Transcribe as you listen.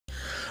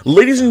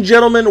Ladies and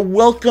gentlemen,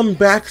 welcome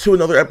back to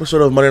another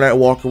episode of Monday Night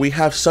Walker. We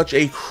have such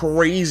a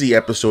crazy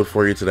episode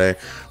for you today.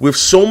 We have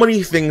so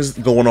many things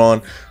going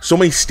on, so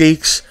many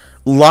stakes,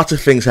 lots of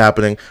things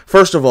happening.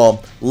 First of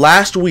all,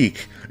 last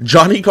week,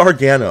 Johnny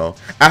Gargano,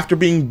 after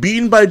being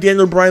beaten by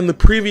Daniel Bryan the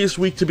previous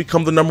week to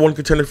become the #1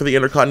 contender for the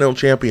Intercontinental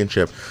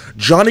Championship,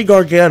 Johnny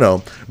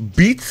Gargano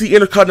beats the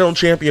Intercontinental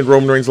Champion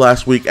Roman Reigns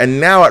last week, and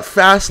now at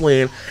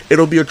Fastlane,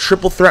 it'll be a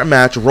triple threat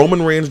match: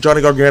 Roman Reigns,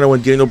 Johnny Gargano,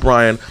 and Daniel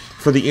Bryan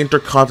for the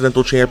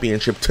Intercontinental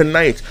Championship.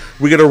 Tonight,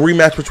 we get a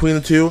rematch between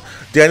the two,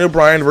 Daniel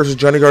Bryan versus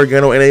Johnny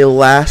Gargano in a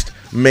last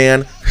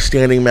man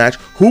standing match.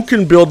 Who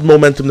can build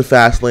momentum to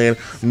Fastlane?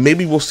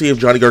 Maybe we'll see if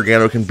Johnny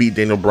Gargano can beat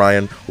Daniel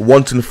Bryan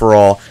once and for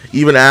all,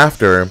 even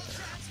after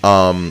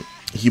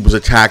he was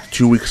attacked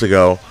 2 weeks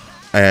ago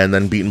and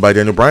then beaten by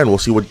Daniel Bryan. We'll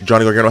see what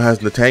Johnny Gargano has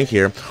in the tank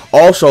here.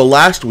 Also,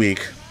 last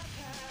week,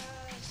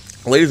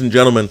 ladies and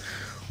gentlemen,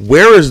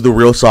 where is the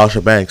real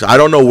Sasha Banks? I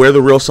don't know where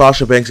the real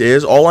Sasha Banks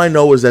is. All I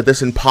know is that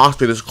this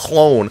imposter, this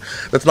clone,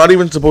 that's not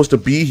even supposed to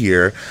be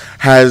here,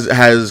 has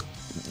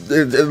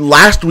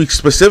last week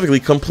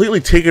specifically completely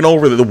taken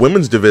over the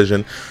women's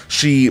division.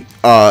 She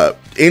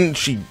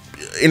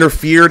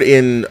interfered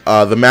in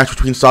the match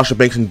between Sasha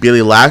Banks and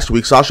Bayley last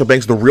week. Sasha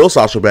Banks, the real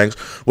Sasha Banks,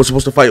 was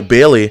supposed to fight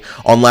Bayley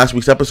on last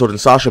week's episode,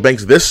 and Sasha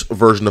Banks, this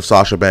version of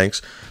Sasha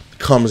Banks,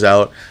 comes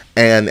out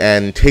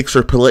and takes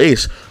her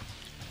place.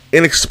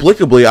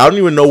 Inexplicably, I don't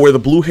even know where the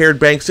blue-haired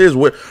Banks is.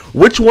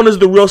 Which one is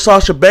the real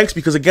Sasha Banks?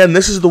 Because again,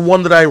 this is the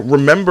one that I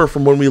remember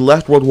from when we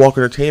left World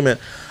Walker Entertainment.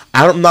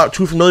 I'm not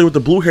too familiar with the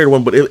blue-haired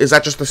one, but is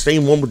that just the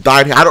same one with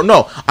dyed hair? I don't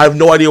know. I have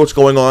no idea what's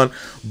going on,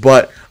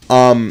 but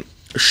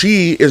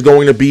she is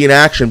going to be in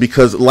action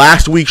because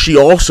last week she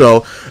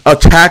also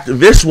attacked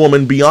this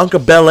woman, Bianca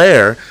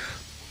Belair,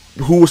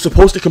 who was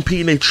supposed to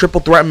compete in a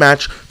triple threat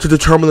match to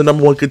determine the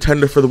 #1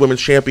 contender for the women's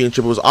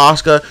championship. It was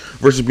Asuka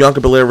versus Bianca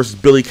Belair versus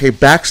Billie Kay.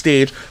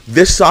 Backstage,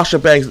 this Sasha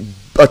Banks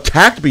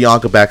attacked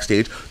Bianca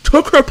backstage,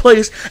 took her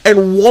place,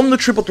 and won the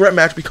triple threat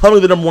match,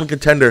 becoming the #1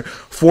 contender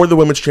for the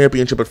women's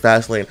championship at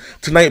Fastlane.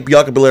 Tonight,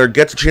 Bianca Belair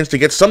gets a chance to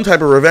get some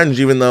type of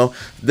revenge, even though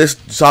this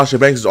Sasha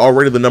Banks is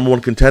already the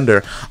 #1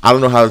 contender. I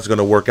don't know how it's going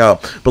to work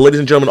out. But ladies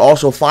and gentlemen,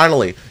 also,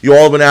 finally, you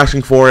all have been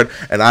asking for it,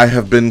 and I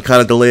have been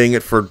kind of delaying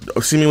it for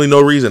seemingly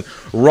no reason.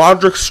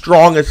 Roderick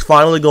Strong is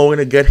finally going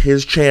to get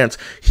his chance.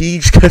 He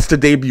gets to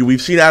debut.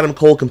 We've seen Adam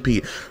Cole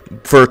compete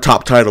for a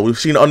top title. We've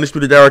seen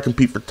Undisputed Era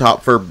compete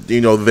for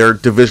their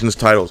divisions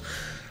titles.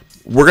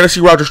 We're going to see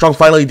Roderick Strong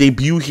finally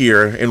debut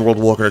here in World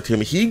Walker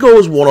Entertainment. He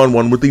goes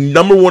one-on-one with the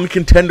 #1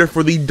 contender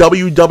for the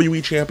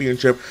WWE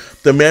Championship,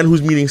 the man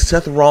who's meeting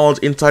Seth Rollins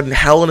inside in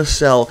Hell in a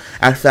Cell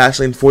at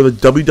Fastlane for the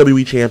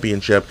WWE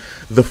Championship,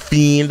 the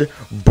Fiend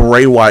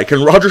Bray Wyatt.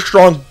 Can Roderick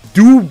Strong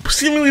do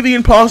seemingly the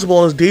impossible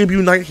on his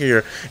debut night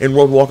here in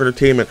World Walker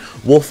Entertainment?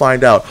 We'll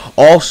find out.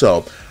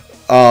 Also,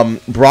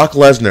 Brock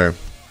Lesnar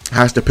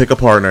has to pick a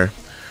partner.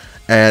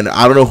 And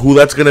I don't know who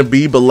that's going to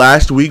be, but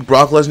last week,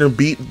 Brock Lesnar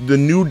beat The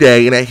New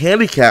Day in a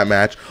handicap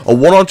match, a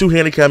 1-on-2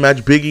 handicap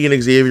match, Big E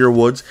and Xavier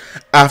Woods,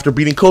 after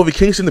beating Kofi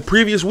Kingston the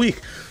previous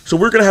week. So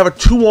we're going to have a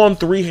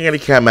 2-on-3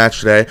 handicap match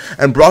today,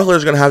 and Brock Lesnar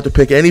is going to have to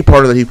pick any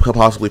partner that he could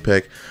possibly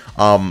pick.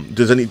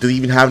 Does he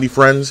even have any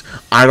friends?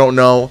 I don't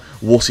know.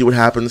 We'll see what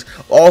happens.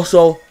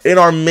 Also, in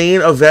our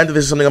main event,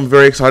 this is something I'm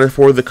very excited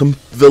for.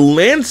 The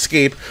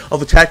landscape of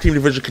the tag team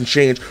division can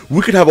change.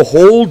 We could have a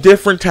whole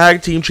different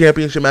tag team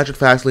championship match at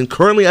Fastlane.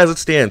 Currently, as it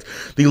stands,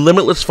 the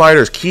Limitless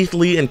Fighters, Keith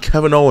Lee and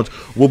Kevin Owens,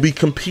 will be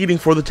competing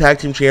for the tag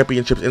team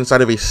championships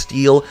inside of a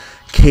steel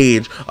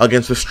cage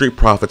against the Street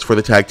Profits for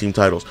the tag team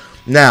titles.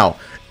 Now,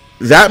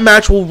 that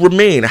match will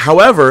remain.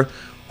 However,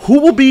 who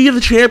will be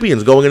the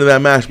champions going into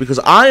that match? Because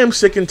I am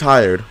sick and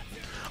tired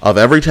of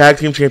every tag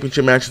team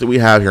championship match that we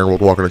have here in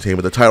World Walker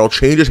Entertainment. The title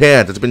changes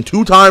hands. It's been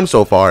 2 times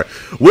so far.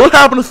 Will it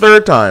happen a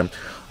 3rd time?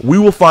 We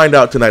will find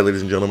out tonight,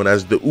 ladies and gentlemen,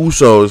 as the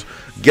Usos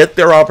get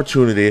their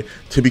opportunity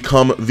to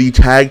become the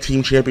tag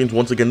team champions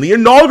once again. The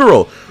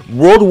inaugural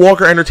World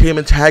Walker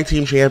Entertainment tag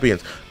team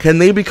champions. Can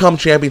they become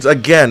champions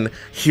again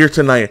here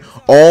tonight,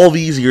 all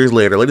these years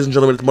later? Ladies and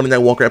gentlemen, it's Monday Night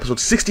Walker episode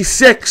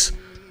 66.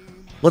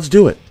 Let's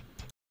do it.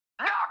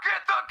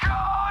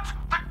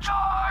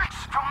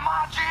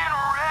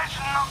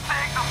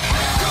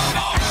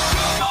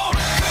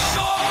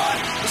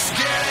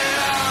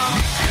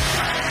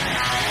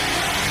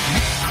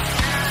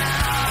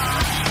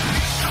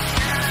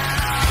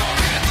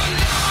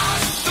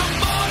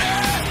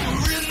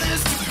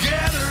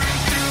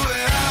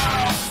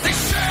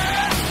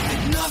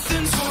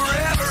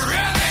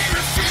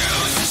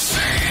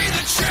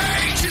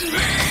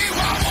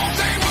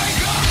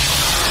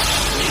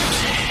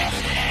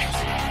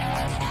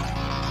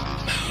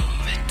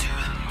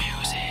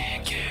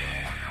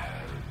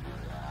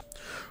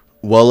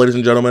 Well, ladies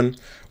and gentlemen,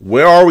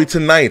 where are we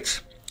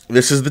tonight?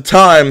 This is the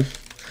time.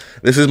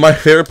 This is my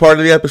favorite part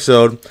of the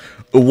episode.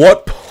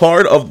 What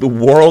part of the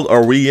world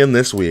are we in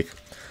this week?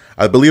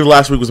 I believe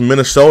last week was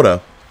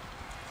Minnesota.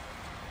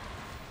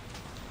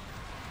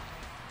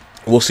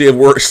 We'll see if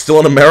we're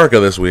still in America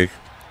this week.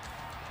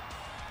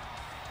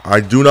 I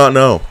do not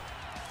know.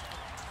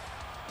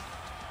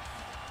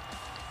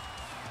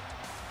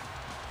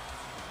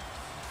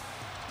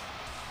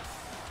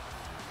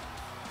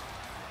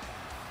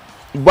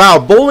 Wow,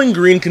 Bowling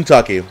Green,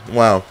 Kentucky.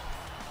 Wow.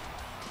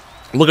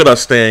 Look at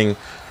us staying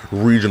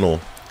regional.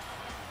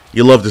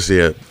 You love to see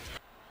it.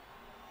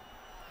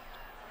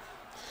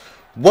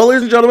 Well,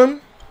 ladies and gentlemen,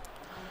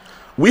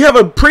 we have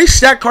a pretty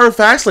stacked card of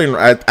Fastlane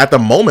at the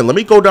moment. Let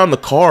me go down the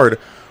card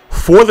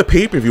for the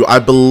pay-per-view. I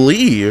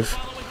believe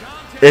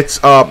it's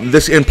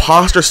this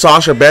imposter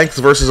Sasha Banks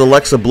versus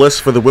Alexa Bliss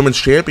for the Women's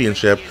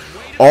Championship.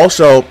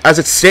 Also, as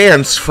it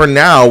stands for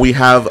now, we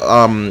have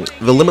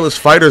the Limitless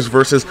Fighters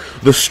versus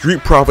the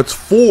Street Profits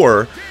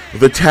for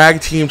the Tag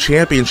Team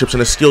Championships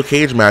in a Steel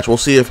Cage match. We'll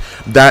see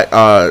if that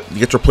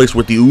gets replaced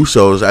with the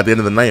Usos at the end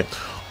of the night.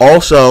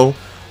 Also,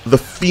 The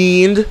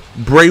Fiend,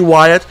 Bray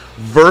Wyatt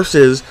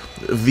versus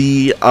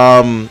the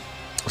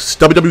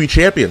WWE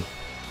Champion.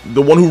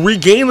 The one who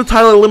regained the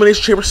title at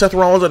Elimination Chamber, Seth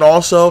Rollins. And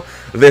also,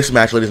 this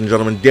match, ladies and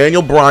gentlemen,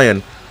 Daniel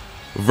Bryan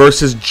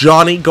versus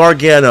Johnny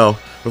Gargano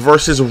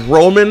versus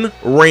Roman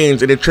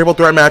Reigns in a triple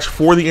threat match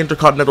for the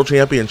Intercontinental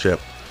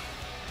Championship.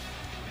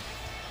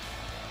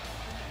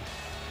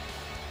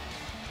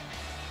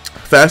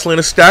 Fastlane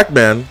is stacked,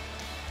 man.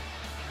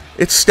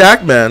 It's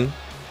stacked, man.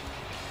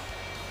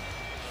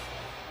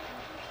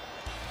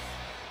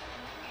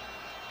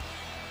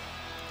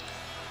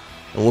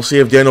 And we'll see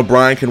if Daniel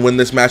Bryan can win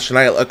this match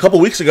tonight. A couple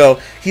weeks ago,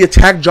 he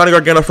attacked Johnny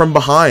Gargano from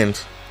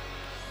behind.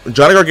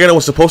 Johnny Gargano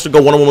was supposed to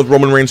go one-on-one with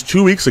Roman Reigns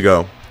 2 weeks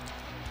ago.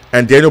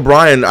 And Daniel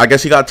Bryan, I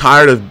guess he got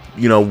tired of,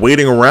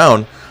 waiting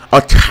around,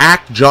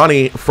 attacked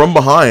Johnny from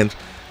behind,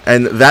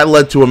 and that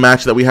led to a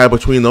match that we had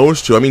between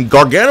those two. I mean,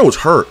 Gargano was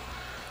hurt.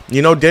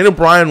 Daniel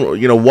Bryan,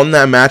 won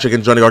that match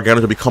against Johnny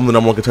Gargano to become the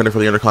 #1 contender for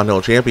the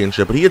Intercontinental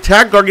Championship, but he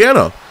attacked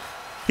Gargano.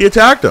 He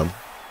attacked him.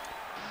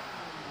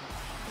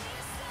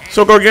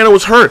 So Gargano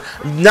was hurt.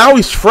 Now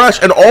he's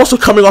fresh and also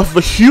coming off of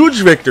a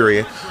huge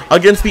victory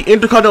against the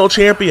Intercontinental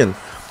Champion.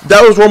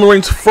 That was Roman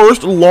Reigns'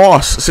 first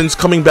loss since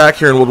coming back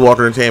here in World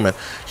Walker Entertainment.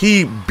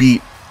 He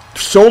beat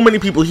so many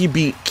people. He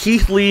beat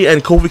Keith Lee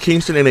and Kofi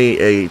Kingston in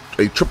a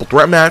triple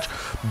threat match.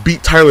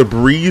 Beat Tyler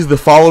Breeze the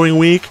following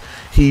week.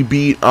 He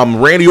beat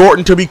Randy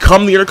Orton to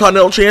become the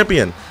Intercontinental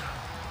Champion.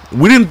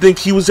 We didn't think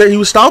he was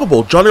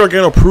stoppable. Johnny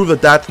Gargano proved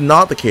that that's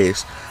not the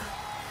case.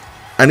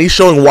 And he's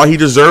showing why he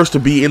deserves to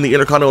be in the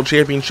Intercontinental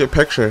Championship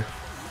picture.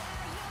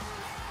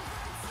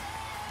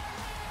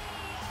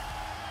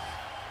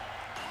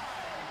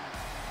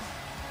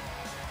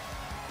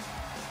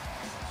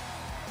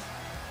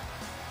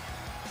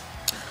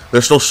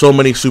 There's still so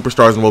many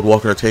superstars in World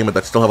Walker Entertainment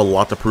that still have a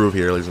lot to prove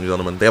here, ladies and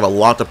gentlemen. They have a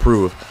lot to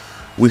prove.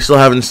 We still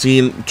haven't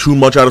seen too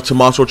much out of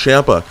Tommaso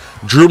Ciampa,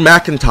 Drew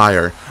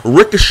McIntyre,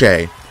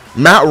 Ricochet,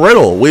 Matt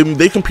Riddle.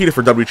 They competed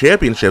for WWE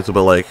Championships,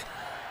 but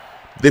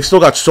they've still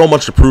got so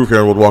much to prove here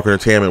in World Walker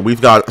Entertainment.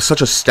 We've got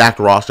such a stacked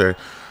roster.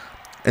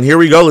 And here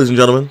we go, ladies and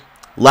gentlemen.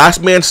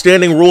 Last man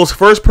standing rules.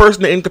 First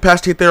person to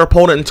incapacitate their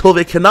opponent until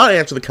they cannot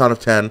answer the count of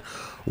 10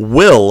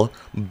 will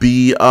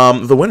be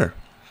the winner.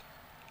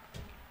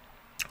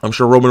 I'm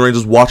sure Roman Reigns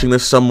is watching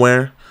this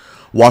somewhere,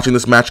 watching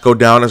this match go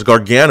down as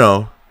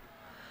Gargano,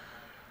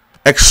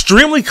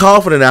 extremely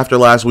confident after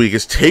last week,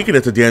 is taking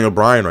it to Daniel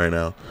Bryan right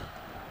now.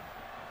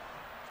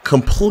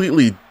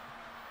 Completely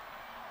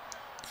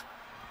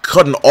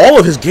cutting all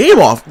of his game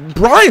off.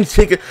 Bryan's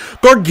taking...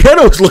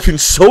 Gargano is looking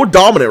so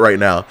dominant right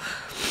now.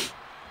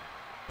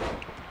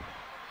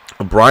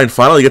 Bryan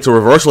finally gets a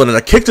reversal and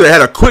a kick to the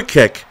head, a quick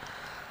kick.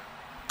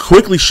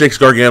 Quickly shakes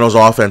Gargano's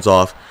offense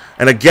off.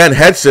 And again,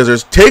 head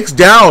scissors, takes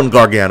down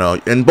Gargano.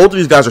 And both of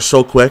these guys are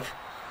so quick.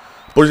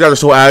 Both of these guys are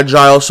so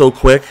agile, so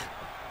quick.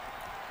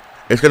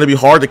 It's going to be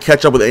hard to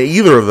catch up with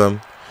either of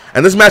them.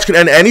 And this match can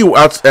end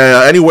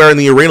anywhere in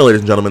the arena, ladies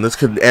and gentlemen. This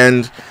could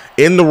end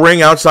in the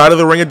ring, outside of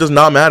the ring. It does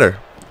not matter.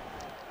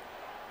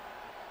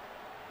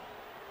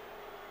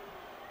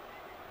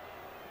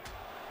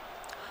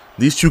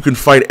 These two can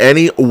fight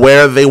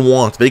anywhere they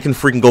want. They can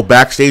freaking go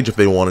backstage if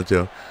they wanted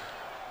to.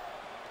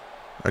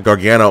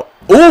 Gargano.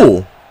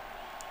 Ooh!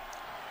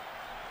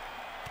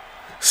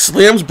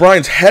 Slams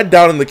Bryan's head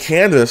down in the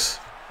canvas.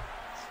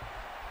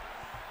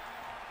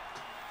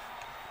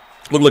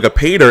 Looked like a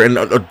pater and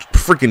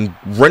freaking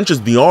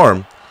wrenches the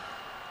arm.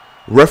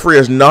 Referee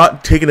has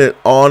not taken it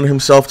on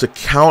himself to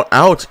count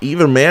out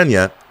either man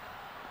yet.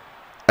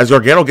 As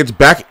Gargano gets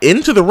back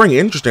into the ring.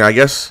 Interesting, I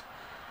guess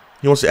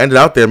he wants to end it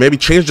out there. Maybe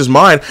changed his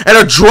mind. And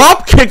a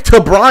drop kick to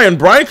Bryan.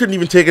 Bryan couldn't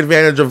even take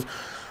advantage of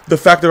the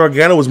fact that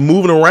Gargano was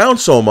moving around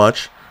so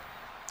much.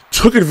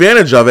 Took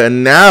advantage of it,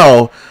 and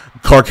now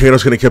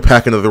Gargano's going to get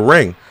back into the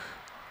ring.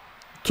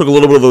 Took a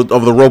little bit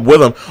of the rope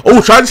with him. Oh,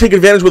 tried to take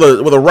advantage with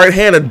a right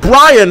hand, and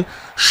Bryan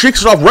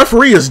shakes it off.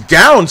 Referee is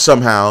down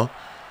somehow.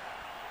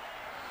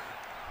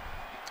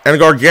 And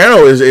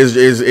Gargano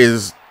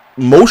is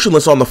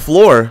motionless on the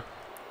floor.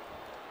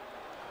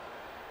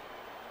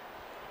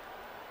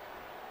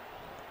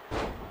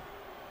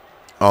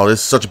 Oh,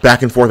 there's such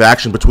back and forth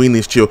action between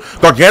these two.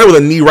 Gargano with a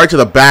knee right to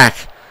the back.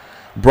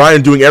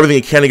 Bryan doing everything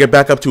he can to get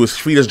back up to his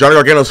feet as Johnny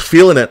Gargano's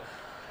feeling it.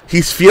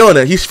 He's feeling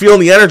it. He's feeling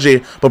the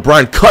energy. But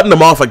Bryan cutting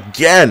him off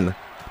again.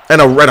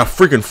 And a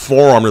freaking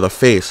forearm to the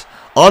face.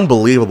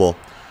 Unbelievable.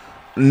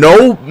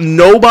 No,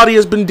 nobody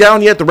has been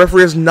down yet. The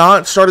referee has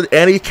not started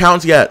any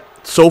counts yet,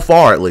 so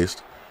far at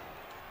least.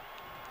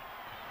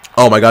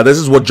 Oh my God, this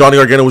is what Johnny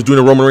Gargano was doing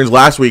to Roman Reigns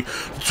last week.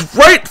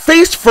 Right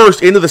face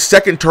first into the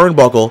second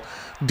turnbuckle.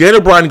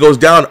 Daniel Bryan goes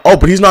down. Oh,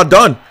 but he's not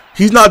done.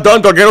 He's not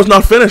done. Gargano's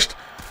not finished.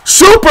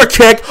 Super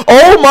kick.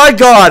 Oh my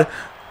God.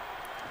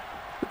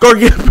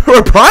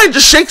 Bryan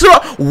just shakes it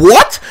off.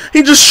 What?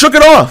 He just shook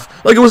it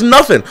off like it was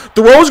nothing.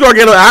 Throws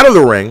Gargano out of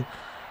the ring.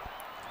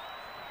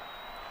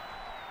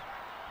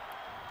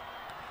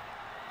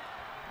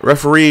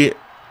 Referee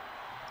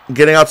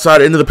getting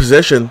outside into the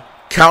position.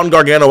 Counting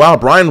Gargano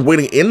out. Bryan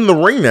waiting in the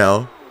ring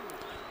now.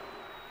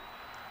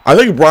 I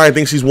think Bryan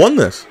thinks he's won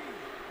this.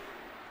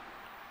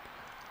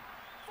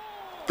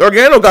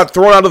 Gargano got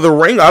thrown out of the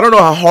ring. I don't know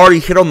how hard he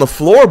hit on the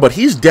floor, but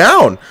he's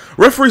down.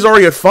 Referee's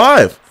already at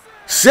 5.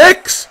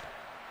 6.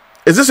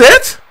 Is this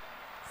it?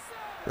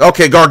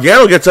 Okay,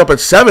 Gargano gets up at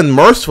 7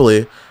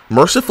 mercifully.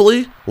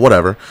 Mercifully?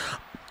 Whatever.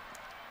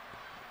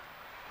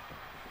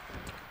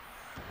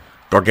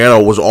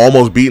 Gargano was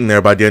almost beaten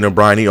there by Daniel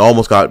Bryan. He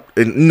almost got...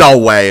 No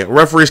way.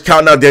 Referee's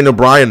counting out Daniel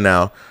Bryan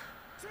now.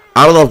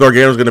 I don't know if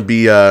Gargano's going to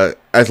be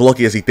as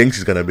lucky as he thinks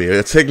he's going to be.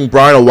 It's taking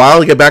Bryan a while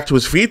to get back to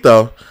his feet,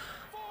 though.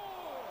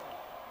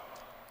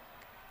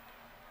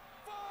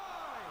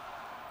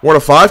 We're at a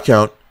 5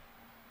 count.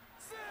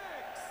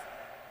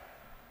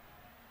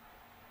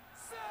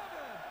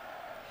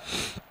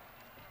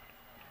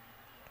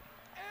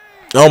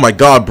 Oh my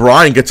God,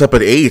 Bryan gets up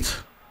at 8.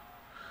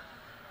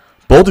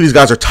 Both of these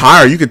guys are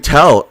tired. You could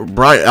tell.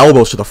 Bryan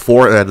elbows to the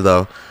forehead,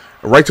 though.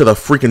 Right to the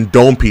freaking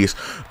dome piece.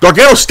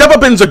 Gargano step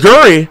up in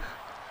Zaguri.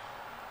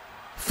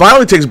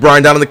 Finally takes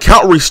Bryan down, and the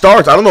count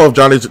restarts. I don't know if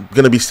Johnny's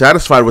going to be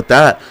satisfied with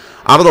that.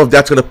 I don't know if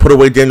that's going to put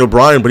away Daniel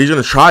Bryan, but he's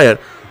going to try it.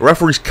 The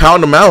referee's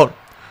counting him out.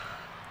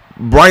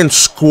 Bryan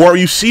squirm.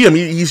 You see him.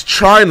 He's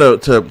trying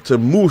to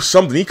move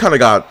something. He kind of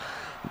got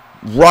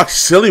rock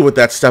silly with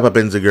that step up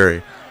in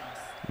Zaguri.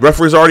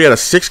 Referee's already at a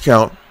 6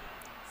 count.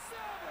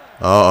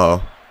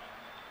 Uh-oh.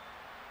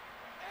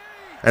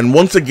 And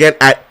once again,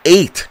 at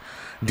 8,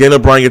 Daniel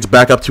Bryan gets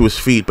back up to his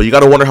feet. But you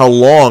got to wonder how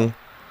long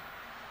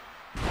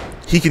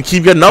he can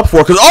keep getting up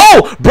for. Because,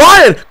 oh,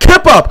 Bryan,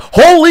 kip up.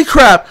 Holy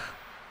crap.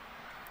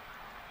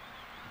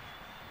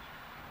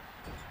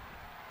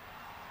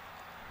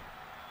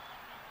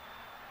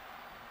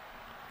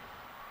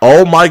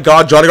 Oh, my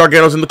God. Johnny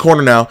Gargano's in the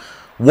corner now.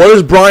 What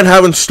does Bryan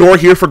have in store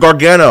here for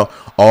Gargano?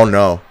 Oh,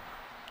 no.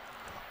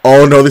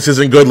 Oh, no, this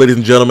isn't good, ladies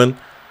and gentlemen.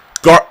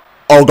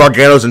 Oh,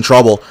 Gargano's in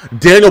trouble.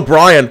 Daniel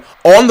Bryan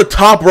on the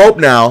top rope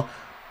now.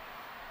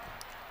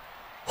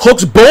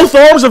 Hooks both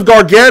arms of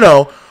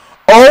Gargano.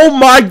 Oh,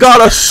 my God,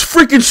 a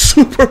freaking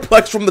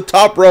superplex from the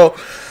top rope.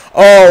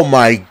 Oh,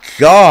 my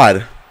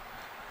God.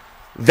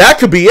 That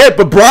could be it,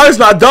 but Bryan's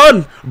not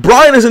done.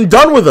 Bryan isn't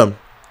done with him.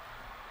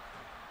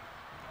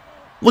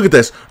 Look at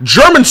this.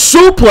 German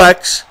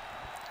suplex.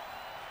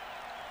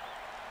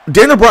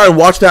 Daniel Bryan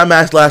watched that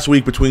match last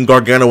week between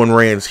Gargano and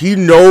Reigns. He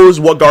knows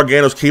what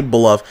Gargano's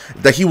capable of,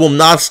 that he will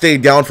not stay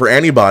down for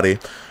anybody.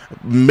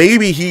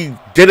 Maybe he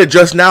did it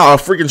just now, a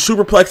freaking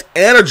superplex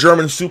and a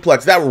German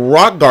suplex. That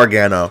rocked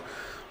Gargano.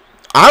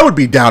 I would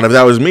be down if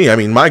that was me. I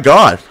mean, my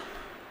God.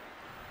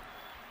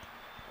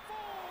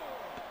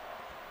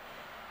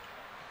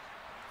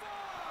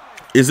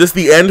 Is this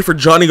the end for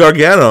Johnny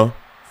Gargano?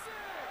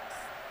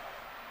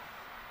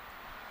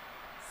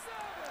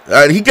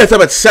 He gets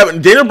up at 7.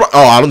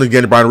 I don't think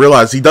Daniel Bryan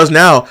realized. He does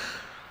now.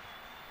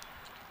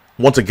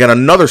 Once again,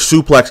 another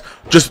suplex.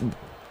 Just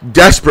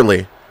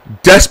desperately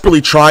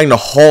trying to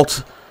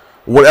halt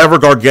whatever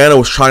Gargano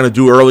was trying to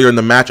do earlier in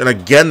the match. And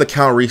again, the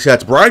count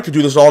resets. Bryan could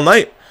do this all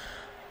night.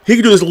 He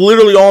could do this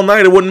literally all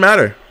night. It wouldn't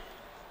matter.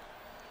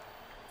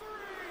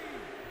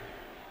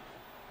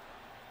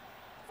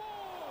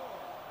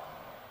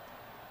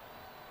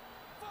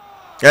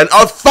 And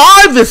a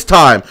 5 this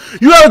time.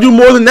 You got to do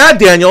more than that,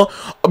 Daniel.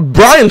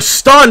 Bryan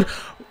stunned.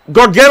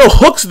 Gargano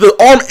hooks the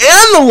arm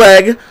and the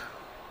leg.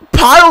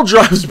 Pile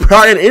drives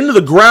Bryan into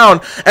the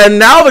ground. And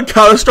now the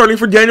count is starting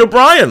for Daniel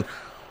Bryan.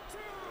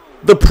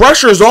 The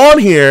pressure's on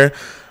here.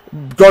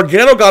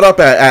 Gargano got up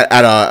at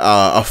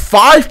a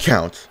 5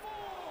 count.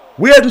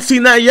 We hadn't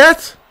seen that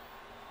yet.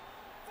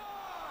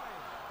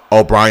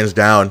 Oh, Bryan's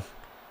down.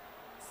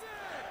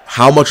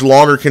 How much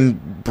longer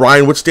can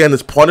Bryan withstand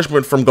this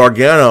punishment from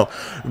Gargano?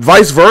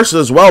 Vice versa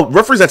as well.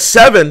 Referee's at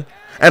 7.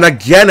 And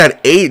again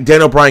at 8,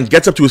 Daniel Bryan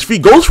gets up to his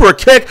feet. Goes for a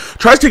kick.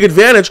 Tries to take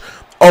advantage.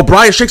 Oh,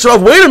 Bryan shakes it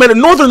off. Wait a minute.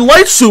 Northern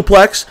Lights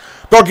suplex.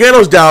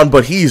 Gargano's down,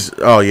 but he's...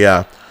 Oh,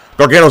 yeah.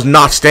 Gargano's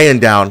not staying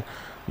down.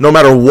 No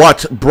matter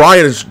what.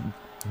 Bryan is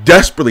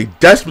desperately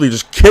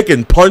just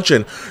kicking,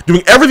 punching.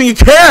 Doing everything he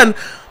can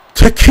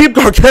to keep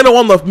Gargano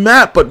on the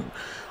mat, but...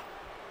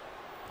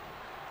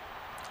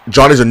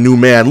 Johnny's a new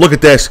man. Look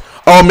at this.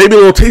 Oh, maybe a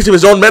little taste of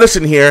his own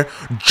medicine here.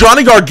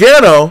 Johnny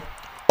Gargano.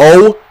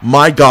 Oh,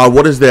 my God.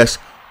 What is this?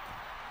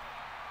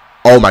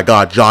 Oh, my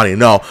God. Johnny,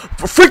 no.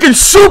 Freaking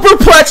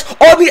superplex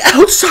on the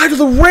outside of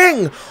the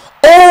ring.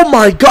 Oh,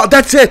 my God.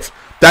 That's it.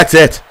 That's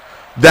it.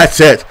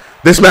 That's it.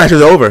 This match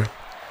is over.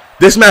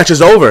 This match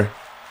is over.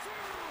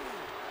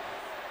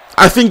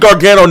 I think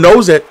Gargano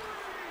knows it.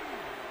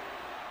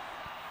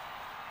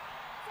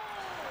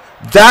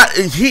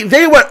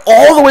 They went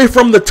all the way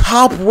from the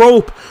top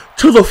rope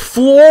to the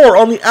floor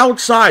on the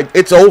outside.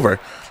 It's over.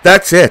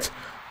 That's it.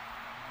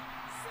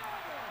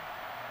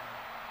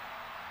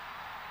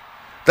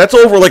 That's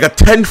over like a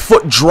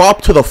 10-foot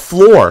drop to the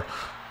floor.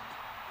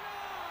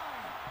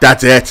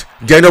 That's it.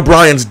 Daniel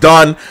Bryan's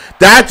done.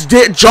 That's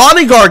it.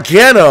 Johnny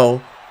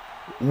Gargano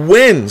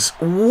wins.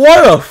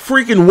 What a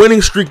freaking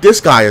winning streak this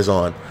guy is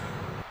on.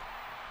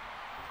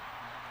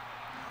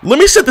 Let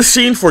me set the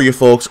scene for you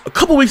folks. A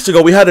couple weeks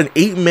ago, we had an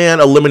 8-man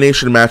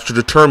elimination match to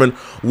determine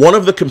one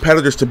of the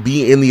competitors to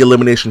be in the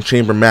Elimination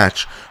Chamber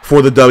match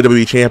for the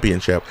WWE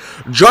Championship.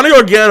 Johnny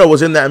Gargano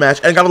was in that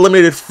match and got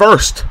eliminated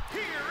first.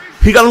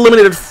 He got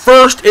eliminated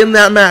first in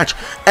that match.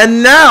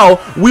 And now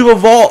we've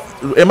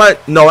evolved. Am I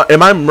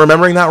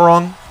remembering that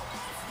wrong?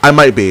 I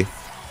might be.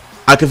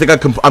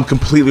 I'm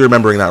completely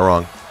remembering that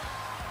wrong.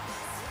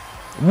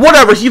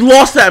 Whatever, he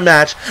lost that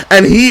match,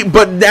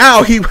 but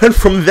now he went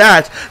from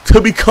that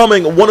to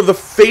becoming one of the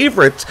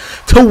favorites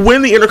to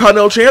win the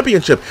Intercontinental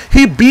Championship.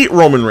 He beat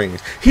Roman Reigns.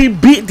 He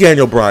beat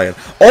Daniel Bryan.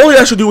 All he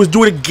has to do is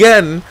do it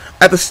again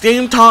at the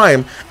same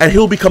time, and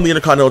he'll become the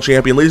Intercontinental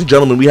Champion. Ladies and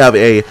gentlemen, we have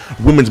a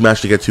women's match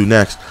to get to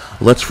next.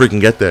 Let's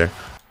freaking get there.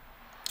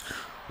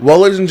 Well,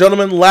 ladies and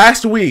gentlemen,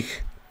 last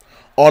week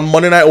on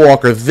Monday Night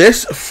Walker,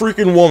 this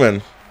freaking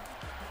woman...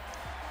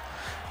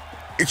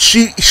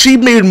 She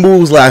made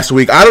moves last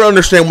week. I don't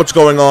understand what's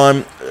going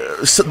on.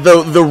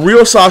 The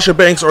real Sasha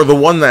Banks, or the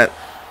one that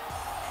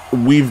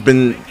we've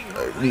been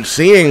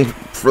seeing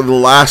for the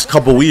last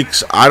couple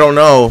weeks, I don't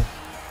know,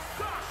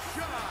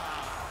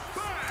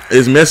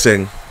 is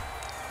missing.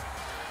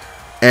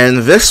 And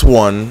this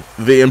one,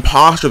 the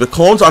imposter, the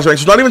clone Sasha Banks,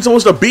 who's not even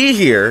supposed to be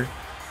here,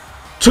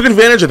 took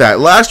advantage of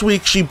that. Last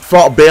week she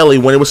fought Bayley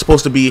when it was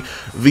supposed to be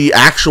the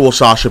actual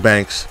Sasha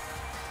Banks,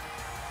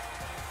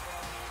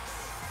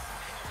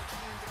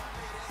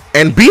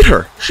 and beat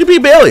her. She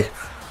beat Bayley.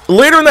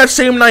 Later in that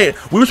same night,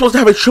 we were supposed to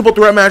have a triple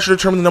threat match to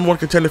determine the #1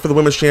 contender for the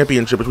Women's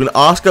Championship between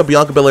Asuka,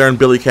 Bianca Belair, and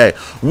Billie Kay.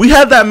 We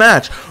had that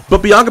match,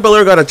 but Bianca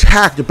Belair got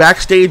attacked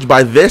backstage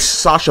by this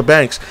Sasha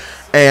Banks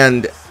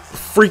and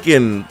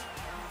freaking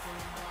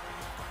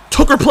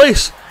took her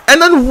place.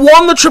 And then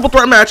won the triple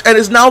threat match and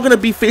is now going to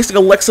be facing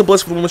Alexa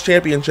Bliss for the Women's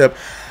Championship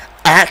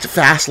at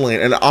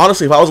Fastlane. And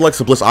honestly, if I was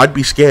Alexa Bliss, I'd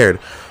be scared,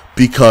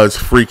 because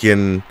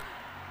freaking...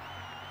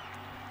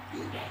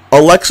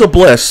 Alexa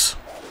Bliss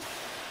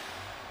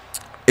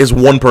is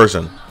one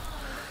person.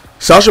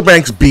 Sasha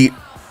Banks beat...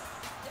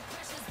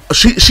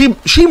 She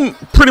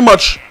pretty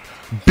much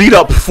beat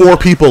up 4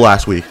 people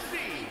last week.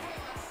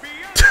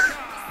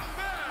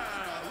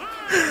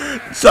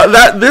 So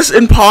this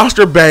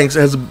imposter Banks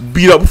has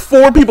beat up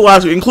 4 people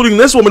last week, including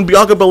this woman,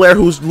 Bianca Belair,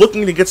 who's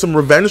looking to get some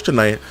revenge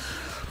tonight.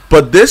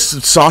 But this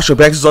Sasha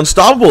Banks is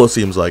unstoppable, it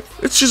seems like.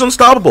 She's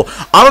unstoppable.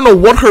 I don't know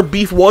what her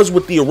beef was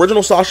with the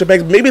original Sasha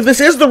Banks. Maybe this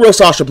is the real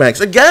Sasha Banks.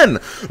 Again,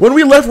 when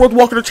we left World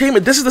Walk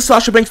Entertainment, this is the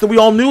Sasha Banks that we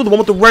all knew. The one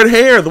with the red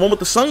hair, the one with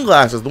the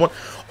sunglasses, the one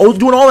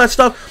doing all that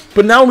stuff.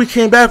 But now when we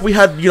came back, we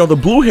had, the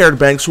blue-haired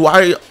Banks, who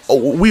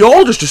we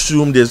all just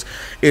assumed is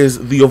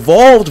the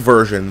evolved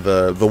version,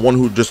 the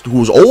one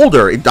who's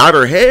older. It dyed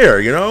her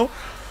hair,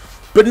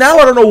 But now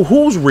I don't know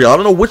who's real. I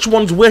don't know which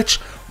one's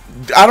which.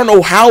 I don't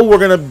know how we're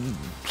gonna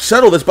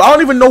settle this, but I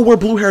don't even know where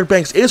blue-haired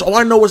Banks is. All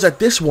I know is that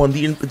this one,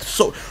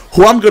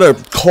 who I'm gonna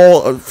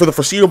call for the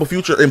foreseeable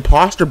future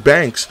Imposter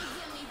Banks,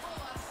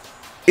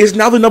 is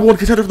now the #1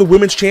 contender for the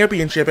Women's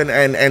Championship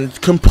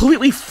and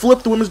completely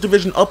flipped the women's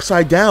division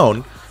upside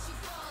down.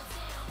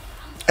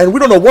 And we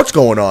don't know what's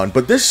going on,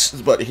 but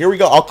here we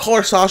go. I'll call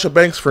her Sasha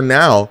Banks for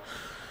now.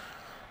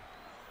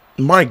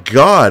 My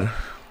God.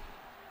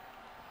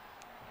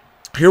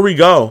 Here we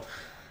go.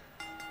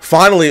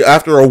 Finally,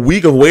 after a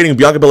week of waiting,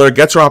 Bianca Belair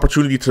gets her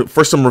opportunity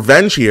for some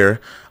revenge here.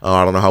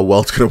 I don't know how well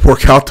it's going to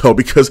work out, though,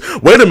 because,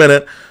 wait a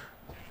minute.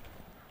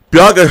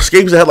 Bianca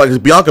escapes the headlines.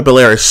 Bianca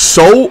Belair is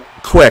so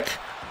quick.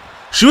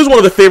 She was one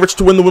of the favorites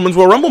to win the Women's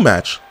Royal Rumble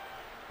match.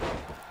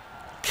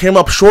 Came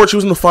up short. She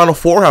was in the Final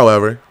 4,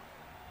 however.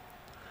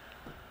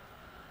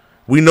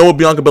 We know what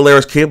Bianca Belair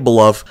is capable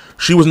of.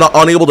 She was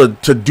unable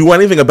to do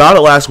anything about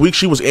it last week.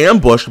 She was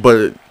ambushed,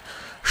 but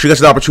she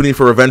gets an opportunity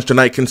for revenge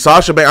tonight. Can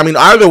Sasha Banks...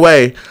 either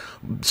way...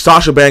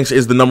 Sasha Banks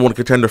is the #1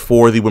 contender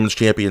for the Women's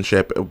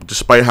Championship,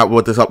 despite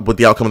what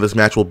the outcome of this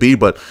match will be.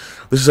 But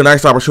this is a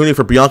nice opportunity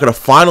for Bianca to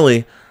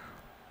finally...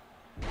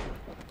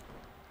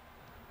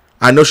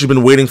 I know she's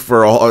been waiting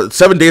for...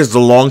 7 days is a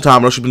long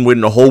time. I know she's been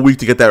waiting a whole week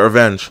to get that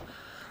revenge.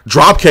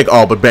 Dropkick.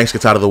 Oh, but Banks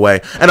gets out of the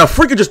way. And a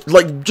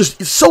freaking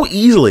just so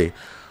easily.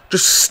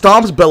 Just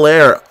stomps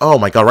Belair. Oh,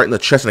 my God. Right in the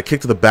chest and a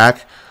kick to the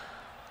back.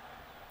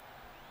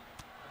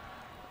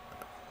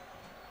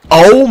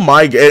 Oh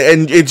my God,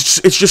 and it's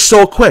just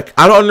so quick.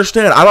 I don't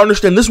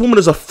understand. This woman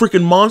is a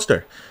freaking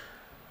monster.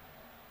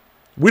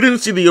 We didn't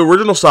see the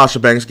original Sasha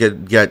Banks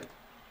get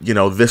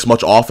this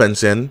much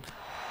offense in.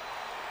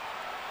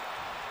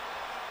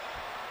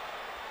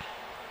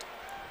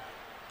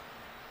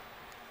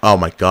 Oh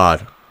my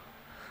God.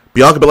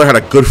 Bianca Belair had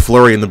a good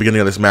flurry in the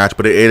beginning of this match,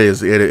 but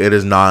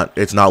it's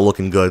not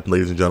looking good,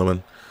 ladies and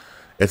gentlemen.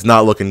 It's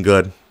not looking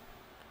good.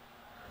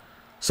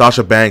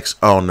 Sasha Banks,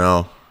 oh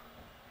no.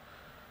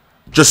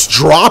 Just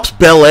drops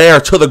Belair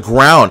to the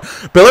ground.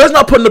 Belair's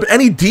not putting up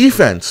any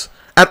defense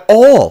at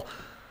all.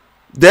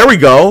 There we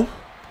go.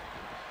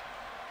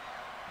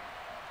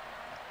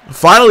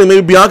 Finally,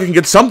 maybe Bianca can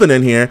get something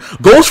in here.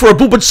 Goes for a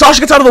boot, but Sasha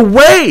gets out of the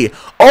way.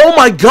 Oh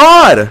my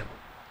god.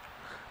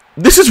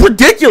 This is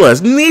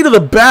ridiculous. Knee to the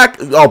back.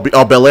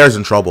 Oh, Belair's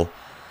in trouble.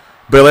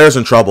 Belair's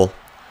in trouble.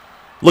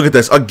 Look at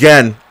this.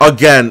 Again.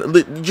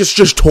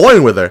 Just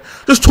toying with her.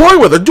 Just toying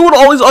with her. Doing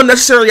all these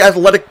unnecessarily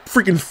athletic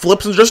freaking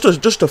flips and just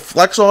to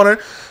flex on her.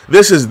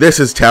 This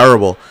is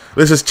terrible.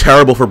 This is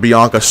terrible for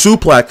Bianca.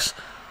 Suplex.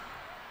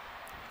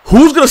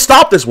 Who's going to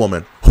stop this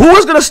woman? Who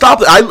is going to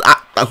stop it?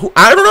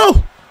 I don't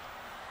know.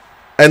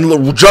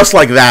 And just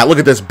like that, look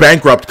at this.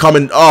 Bankrupt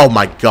coming. Oh,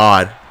 my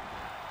God.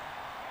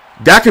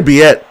 That could be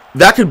it.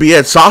 That could be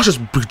it. Sasha's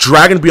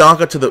dragging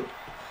Bianca to the...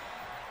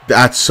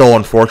 That's so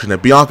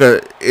unfortunate.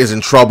 Bianca is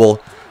in trouble.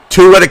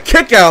 Two-headed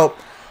kick out.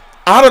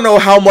 I don't know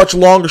how much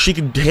longer she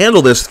can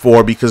handle this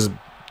for because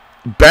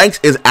Banks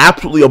is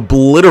absolutely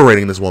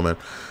obliterating this woman.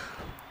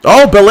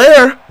 Oh,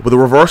 Belair with a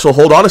reversal.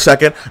 Hold on a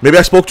second. Maybe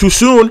I spoke too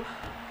soon.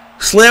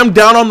 Slammed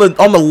down on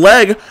the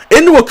leg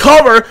into a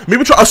cover.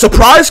 Maybe try a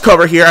surprise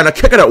cover here and a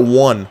kick out at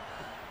 1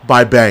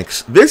 by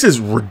Banks. This is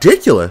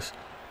ridiculous.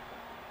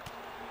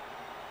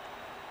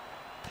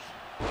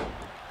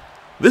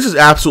 This is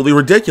absolutely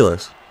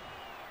ridiculous.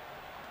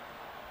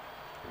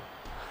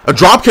 A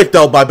drop kick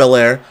though by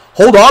Belair.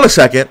 Hold on a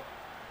second.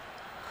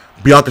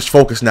 Bianca's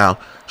focused now.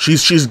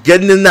 She's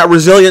getting in that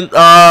resilient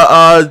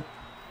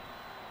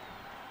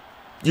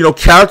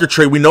character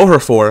trait we know her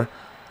for.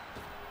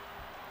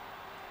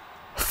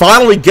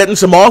 Finally getting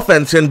some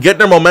offense in,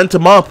 getting her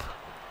momentum up.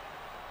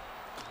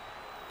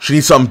 She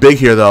needs something big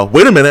here though.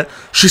 Wait a minute.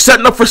 She's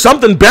setting up for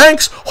something.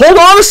 Banks, hold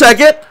on a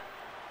second.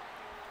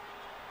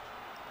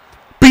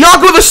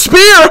 Bianca with a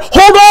spear.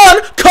 Hold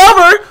on.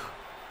 Cover.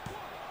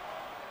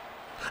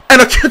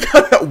 And a kick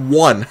out at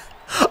 1.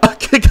 A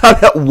kick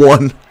out at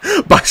 1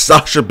 by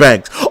Sasha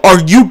Banks. Are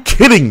you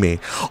kidding me?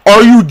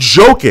 Are you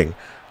joking?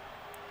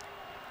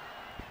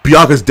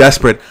 Bianca's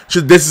desperate.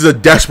 This is a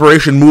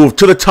desperation move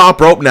to the top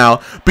rope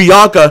now.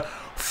 Bianca,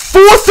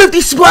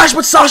 450 splash,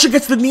 but Sasha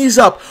gets the knees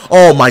up.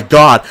 Oh my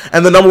god.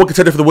 And the #1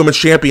 contender for the Women's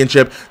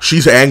Championship.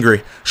 She's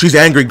angry. She's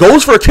angry.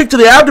 Goes for a kick to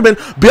the abdomen.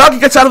 Bianca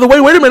gets out of the way.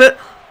 Wait a minute.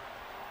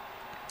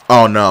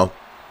 Oh no.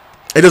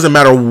 It doesn't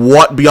matter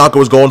what Bianca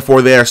was going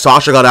for there.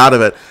 Sasha got out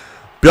of it.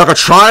 Bianca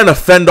trying to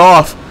fend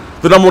off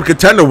the #1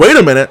 contender. Wait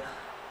a minute.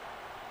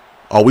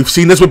 Oh, we've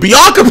seen this with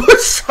Bianca, but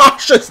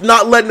Sasha's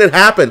not letting it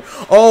happen.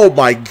 Oh,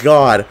 my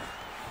God.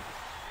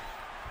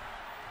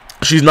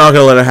 She's not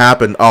going to let it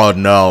happen. Oh,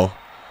 no.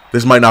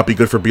 This might not be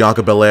good for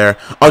Bianca Belair.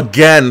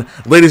 Again,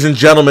 ladies and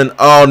gentlemen.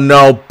 Oh,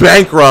 no.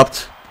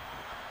 Bankrupt.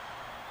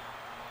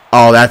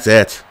 Oh, that's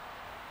it.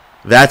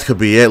 That could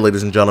be it,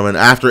 ladies and gentlemen.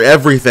 After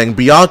everything,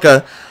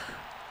 Bianca...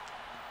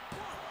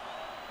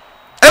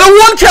 And a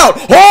 1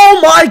 count! Oh,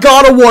 my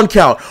God, a 1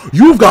 count.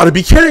 You've got to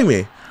be kidding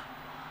me.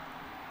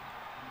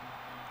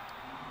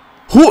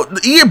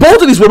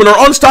 Both of these women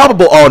are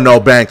unstoppable. Oh, no,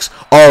 Banks.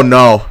 Oh,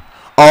 no.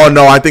 Oh,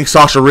 no, I think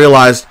Sasha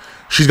realized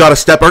she's got to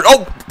step her.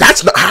 Oh,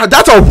 that's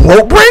a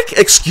rope break?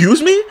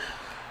 Excuse me?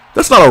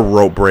 That's not a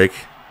rope break.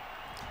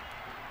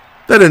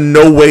 That in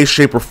no way,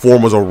 shape, or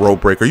form was a rope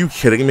break. Are you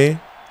kidding me?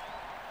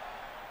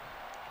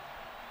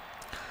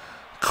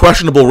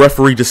 Questionable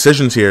referee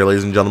decisions here,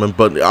 ladies and gentlemen.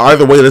 But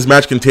either way, this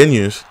match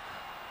continues.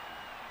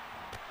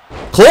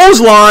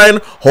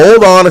 Clothesline.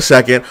 Hold on a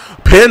second.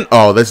 Pin.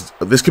 Oh, this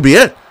could be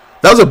it.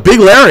 That was a big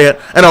lariat.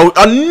 And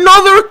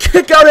another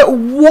kick out at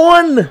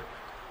 1.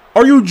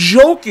 Are you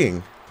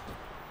joking?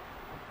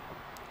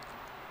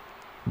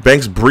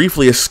 Banks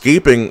briefly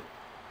escaping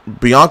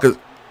Bianca.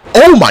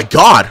 Oh, my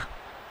God.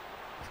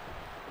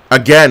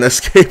 Again,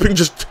 escaping,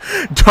 just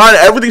trying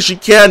everything she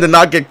can to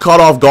not get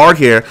caught off guard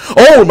here.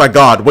 Oh, my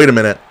God. Wait a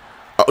minute.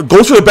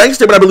 Goes for the bank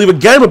statement, I believe,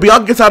 again, but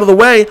Bianca gets out of the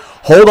way.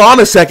 Hold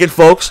on a second,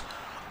 folks.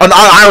 An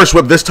Irish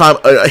whip this time,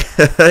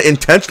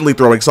 intentionally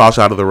throwing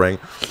Sasha out of the ring.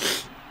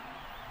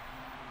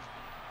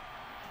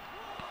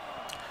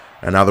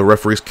 And now the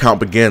referee's count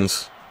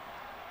begins.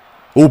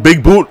 Ooh,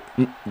 big boot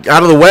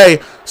out of the way.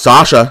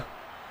 Sasha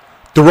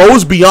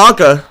throws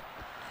Bianca.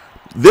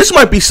 This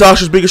might be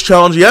Sasha's biggest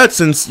challenge yet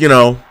since,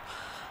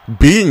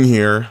 being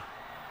here.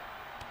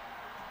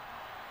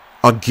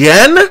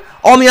 Again?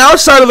 On the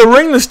outside of the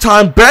ring this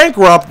time.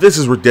 Bankrupt. This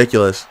is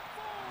ridiculous.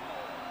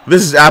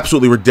 This is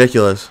absolutely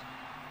ridiculous.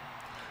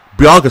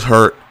 Bianca's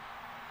hurt.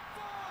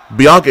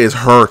 Bianca is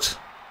hurt.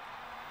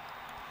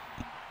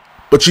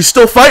 But she's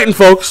still fighting,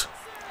 folks.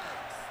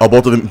 Oh,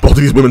 both of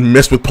these women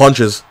missed with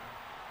punches.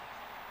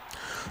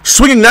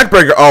 Swinging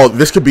neckbreaker. Oh,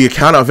 this could be a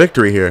count-out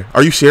victory here.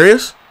 Are you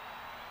serious?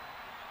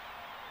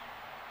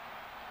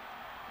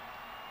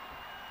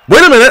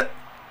 Wait a minute.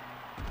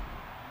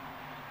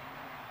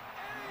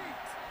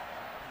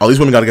 Oh, these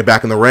women got to get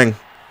back in the ring.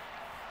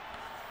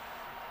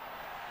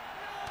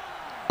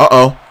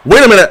 Uh-oh.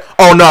 Wait a minute.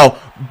 Oh, no.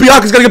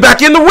 Bianca's going to get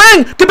back in the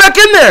ring. Get back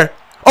in there.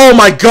 Oh,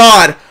 my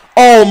God.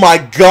 Oh, my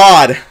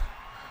God.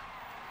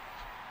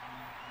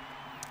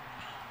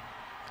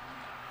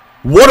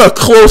 What a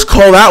close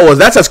call that was.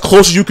 That's as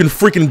close as you can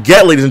freaking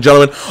get, ladies and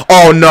gentlemen.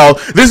 Oh, no.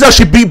 This is how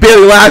she beat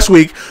Bayley last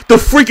week. The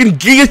freaking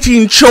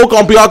guillotine choke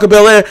on Bianca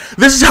Belair.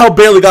 This is how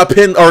Bayley got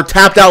pinned or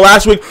tapped out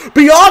last week.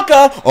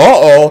 Bianca.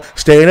 Uh-oh.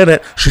 Staying in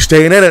it. She's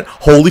staying in it.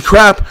 Holy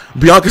crap.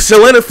 Bianca's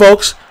still in it,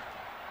 folks.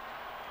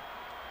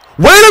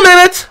 Wait a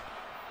minute.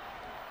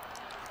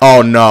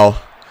 Oh, no.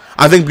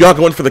 I think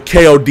Bianca went for the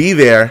KOD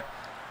there.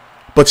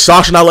 But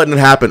Sasha not letting it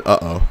happen.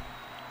 Uh-oh.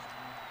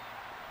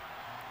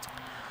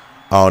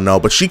 Oh, no.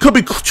 But she could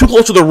be too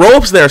close to the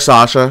ropes there,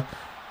 Sasha.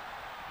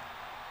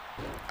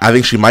 I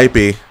think she might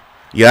be.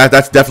 Yeah,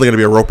 that's definitely going to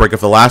be a rope break if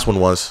the last one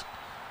was.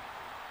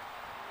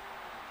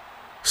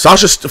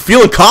 Sasha's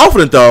feeling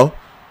confident, though.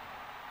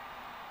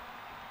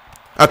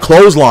 A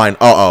clothesline.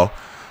 Uh-oh.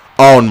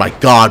 Oh, my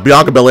God.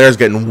 Bianca Belair's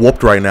getting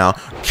whooped right now.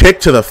 Kick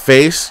to the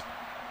face.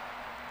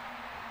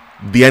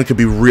 The end could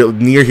be real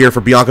near here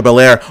for Bianca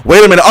Belair.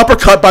 Wait a minute.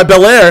 Uppercut by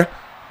Belair.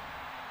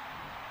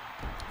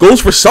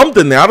 Goes for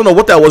something there. I don't know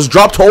what that was.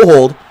 Drop toe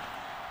hold.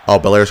 Oh,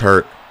 Belair's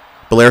hurt.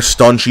 Belair's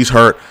stunned. She's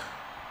hurt.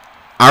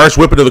 Irish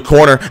whip into the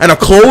corner. And a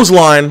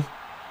clothesline.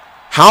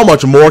 How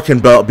much more can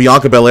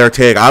Bianca Belair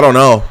take? I don't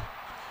know.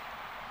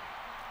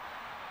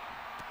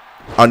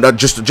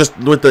 Just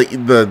with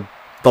the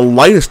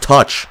lightest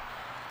touch.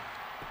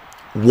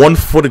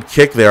 One-footed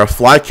kick there. A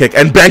fly kick.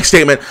 And bank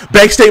statement.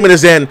 Bank statement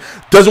is in.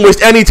 Doesn't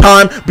waste any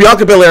time.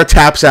 Bianca Belair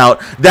taps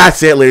out.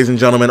 That's it, ladies and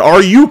gentlemen.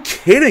 Are you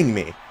kidding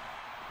me?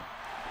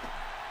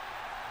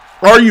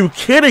 Are you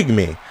kidding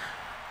me?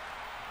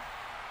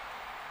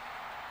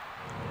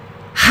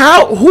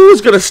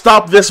 Who's going to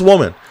stop this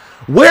woman?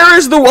 Where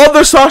is the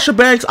other Sasha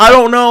Banks? I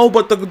don't know,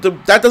 but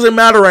that doesn't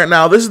matter right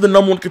now. This is the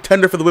 #1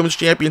 contender for the Women's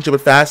Championship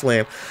at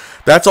Fastlane.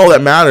 That's all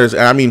that matters.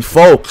 And I mean,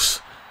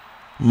 folks,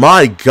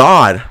 my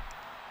God.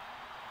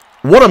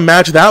 What a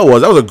match that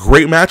was. That was a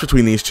great match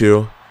between these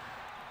two.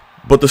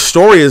 But the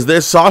story is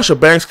this. Sasha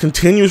Banks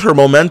continues her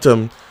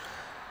momentum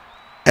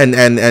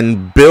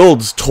and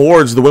builds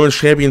towards the Women's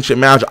Championship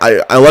match.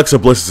 Alexa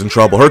Bliss is in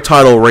trouble. Her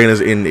title reign is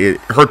in it.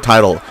 Her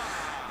title.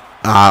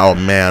 Oh,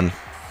 man.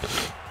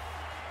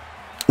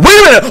 Wait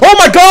a minute. Oh,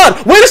 my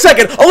God. Wait a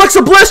second.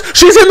 Alexa Bliss.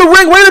 She's in the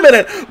ring. Wait a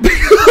minute.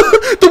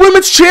 The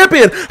Women's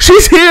Champion.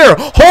 She's here.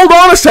 Hold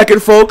on a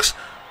second, folks.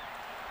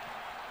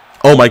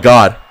 Oh, my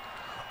God.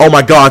 Oh,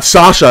 my God.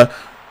 Sasha.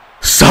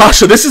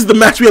 Sasha, this is the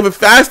match we have at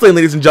Fastlane,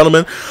 ladies and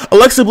gentlemen.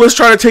 Alexa Bliss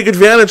trying to take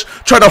advantage,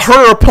 trying to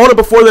hurt her opponent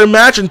before their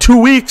match in 2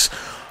 weeks.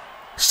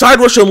 Side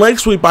rush and leg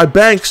sweep by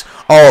Banks.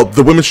 Oh,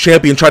 the Women's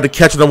Champion tried to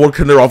catch the #1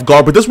 contender off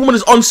guard, but this woman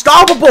is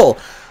unstoppable.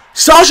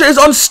 Sasha is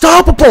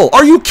unstoppable.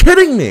 Are you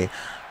kidding me?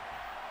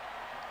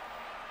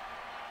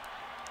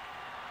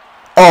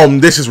 Oh,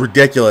 this is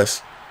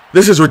ridiculous.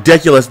 This is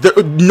ridiculous.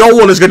 No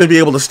one is going to be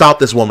able to stop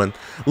this woman.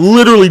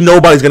 Literally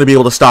nobody's going to be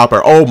able to stop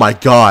her. Oh, my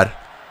God.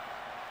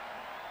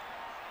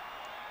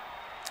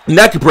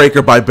 Neck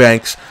breaker by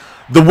Banks.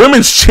 The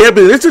Women's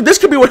Champion. This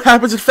could be what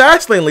happens at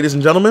Fastlane, ladies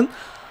and gentlemen.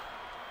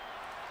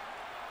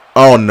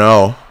 Oh,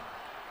 no.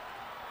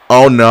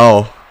 Oh,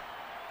 no.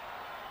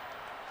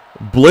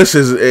 Bliss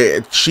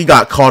she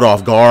got caught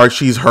off guard.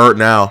 She's hurt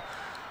now.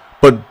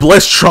 But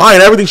Bliss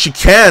trying everything she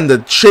can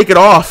to shake it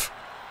off.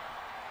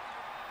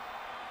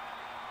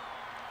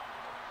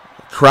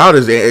 Crowd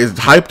is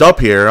hyped up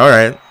here. All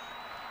right.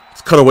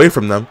 Let's cut away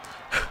from them.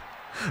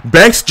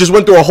 Banks just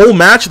went through a whole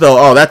match, though.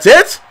 Oh, that's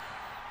it?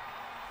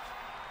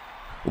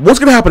 What's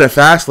going to happen at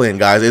Fastlane,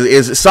 guys?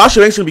 Is Sasha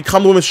Banks going to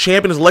become the Women's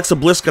Champion? Is Alexa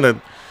Bliss going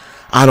to...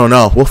 I don't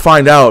know. We'll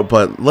find out,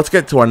 but let's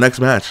get to our next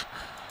match.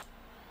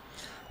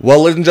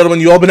 Well, ladies and gentlemen,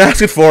 you all been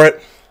asking for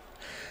it.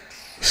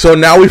 So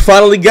now we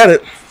finally get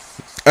it.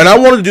 And I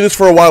wanted to do this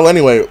for a while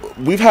anyway.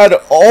 We've had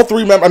all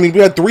three members... I mean, we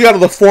had 3 out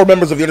of the 4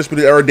 members of the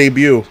Undisputed Era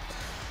debut.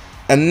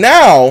 And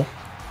now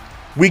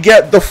we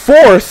get the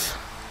 4th,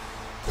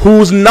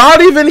 who's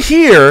not even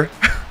here.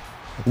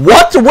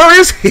 What? Where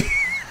is he?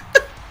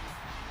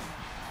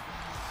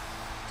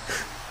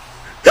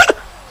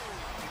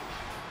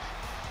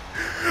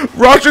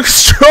 Roderick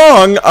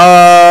Strong,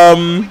 what?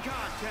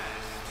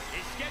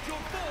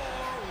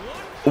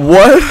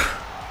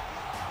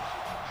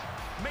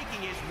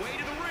 Making his way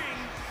to the ring,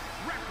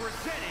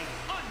 representing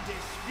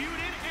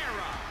Undisputed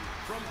Era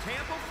from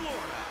Tampa,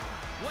 Florida,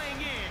 weighing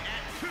in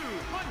at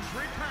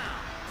 200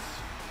 pounds,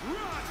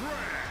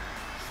 Roderick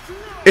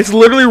Strong. It's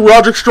literally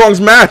Roderick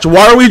Strong's match.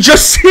 Why are we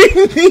just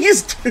seeing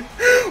these two?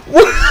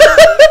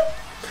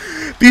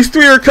 These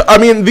 3 are, I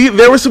mean,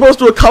 they were supposed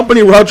to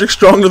accompany Roderick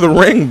Strong to the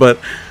ring, but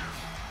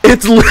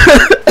it's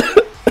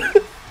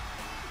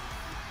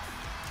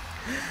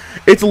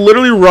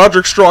literally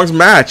Roderick Strong's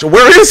match.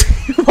 Where is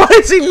he? Why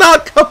is he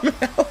not coming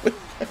out?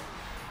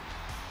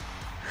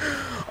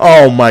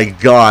 Oh my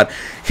God.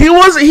 He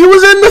was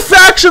in the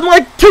faction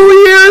like 2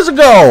 years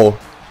ago.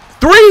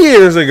 3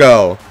 years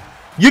ago.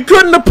 You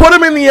couldn't have put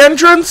him in the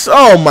entrance?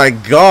 Oh my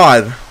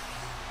God.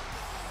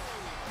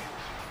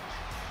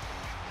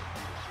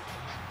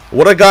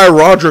 What a guy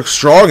Roderick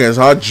Strong is,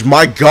 huh?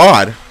 My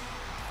God.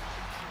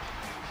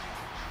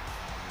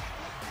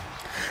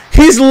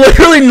 He's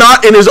literally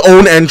not in his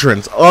own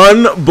entrance.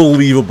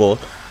 Unbelievable.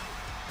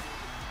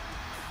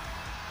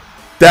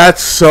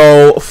 That's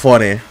so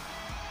funny.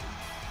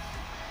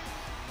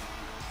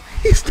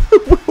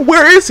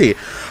 Where is he?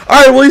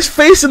 Alright, well, he's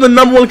facing the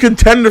 #1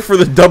 contender for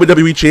the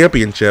WWE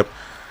Championship.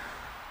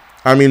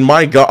 I mean,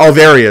 my God. Oh,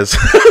 there he is.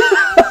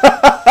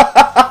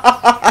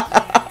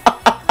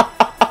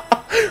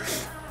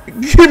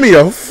 Give me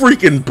a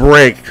freaking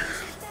break.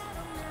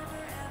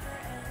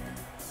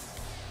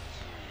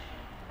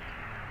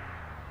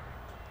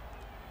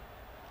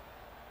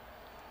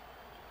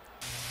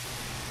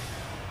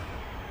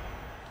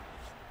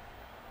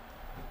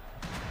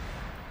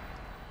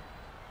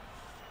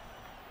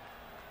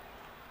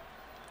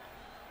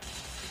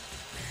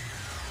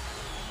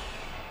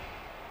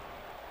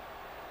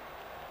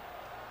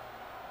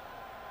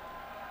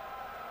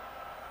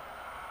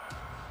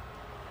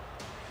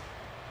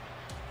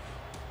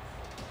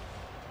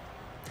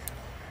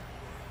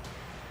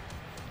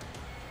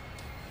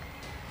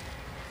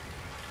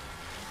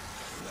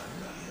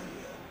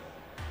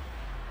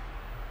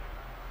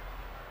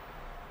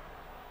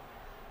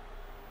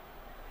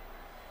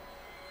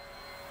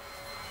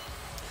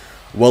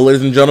 Well,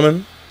 ladies and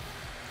gentlemen,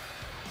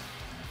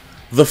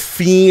 the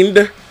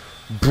Fiend,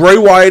 Bray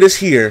Wyatt, is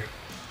here.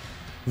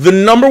 The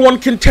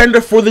 #1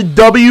 contender for the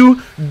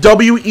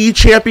WWE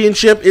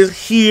Championship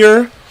is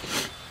here.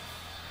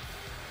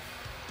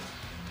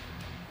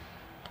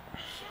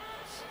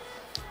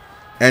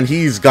 And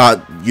he's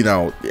got, you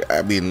know,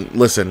 I mean,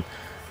 listen,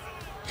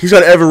 he's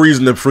got every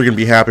reason to freaking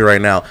be happy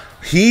right now.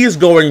 He is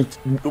going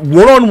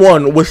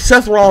one-on-one with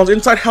Seth Rollins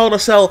inside Hell in a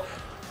Cell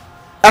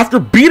after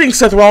beating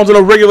Seth Rollins in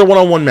a regular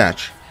one-on-one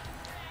match.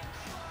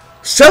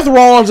 Seth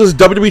Rollins'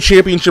 WWE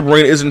Championship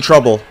reign is in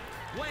trouble.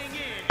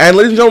 And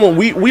ladies and gentlemen,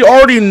 we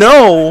already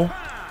know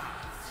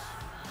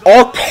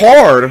our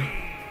card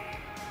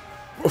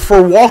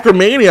for Walker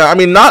Mania. I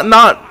mean, not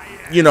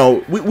you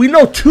know, we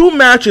know 2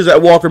 matches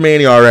at Walker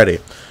Mania already.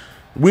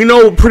 We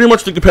know pretty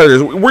much the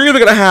competitors. We're either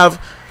going to have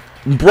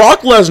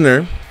Brock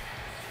Lesnar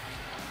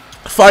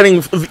fighting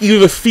either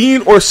The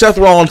Fiend or Seth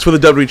Rollins for the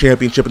WWE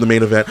Championship in the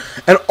main event.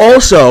 And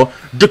also,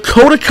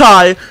 Dakota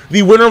Kai,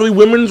 the winner of the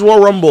Women's Royal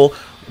Rumble,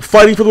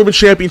 fighting for the Women's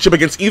Championship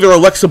against either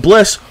Alexa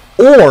Bliss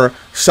or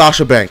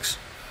Sasha Banks.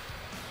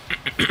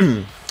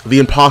 The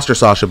imposter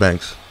Sasha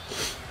Banks.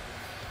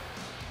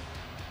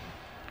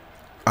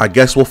 I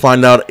guess we'll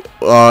find out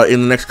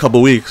in the next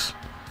couple weeks.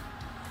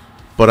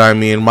 But I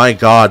mean, my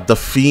God, The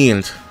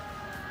Fiend.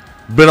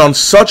 Been on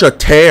such a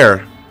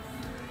tear.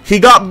 He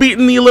got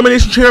beaten in the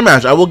Elimination Chamber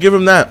match. I will give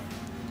him that.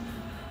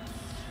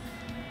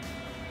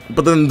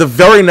 But then the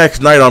very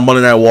next night on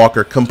Monday Night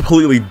Walker,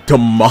 completely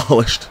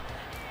demolished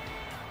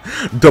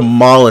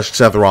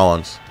Seth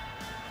Rollins.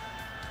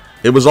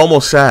 It was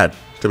almost sad,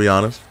 to be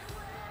honest.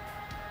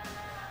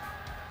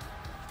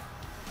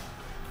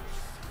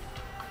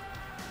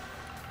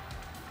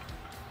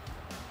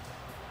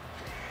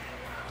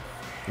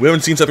 We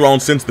haven't seen Seth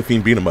Rollins since The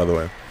Fiend beat him, by the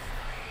way.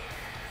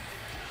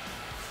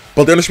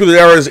 But the Undisputed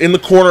Era is in the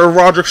corner of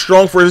Roderick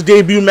Strong for his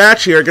debut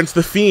match here against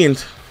The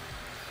Fiend.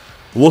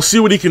 We'll see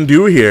what he can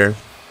do here.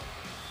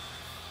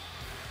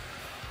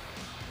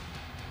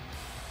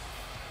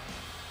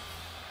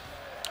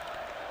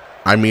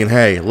 I mean,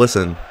 hey,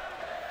 listen.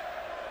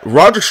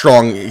 Roderick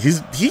Strong,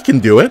 he can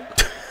do it.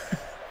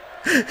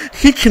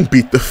 He can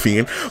beat The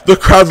Fiend. The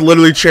crowd's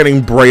literally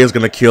chanting, Bray is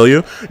going to kill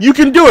you. You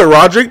can do it,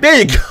 Roderick. There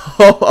you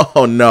go.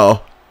 Oh,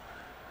 no.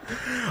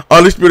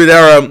 Undisputed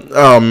Era,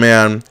 oh,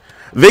 man.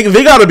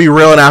 They got to be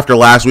reeling after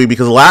last week,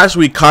 because last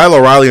week Kyle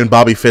O'Reilly and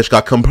Bobby Fish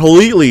got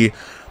completely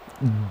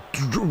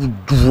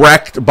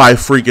wrecked by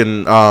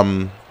freaking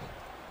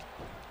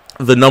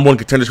the #1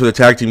 contenders for the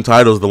tag team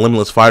titles, the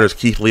Limitless Fighters,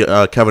 Keith Lee,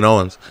 Kevin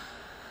Owens.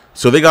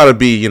 So they got to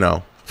be, you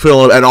know,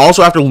 and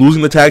also after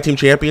losing the tag team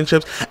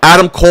championships,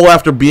 Adam Cole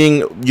after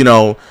being, you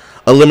know,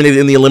 eliminated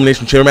in the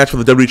Elimination Chamber match for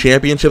the WWE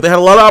Championship, they had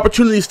a lot of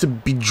opportunities to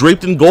be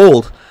draped in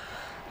gold.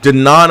 Did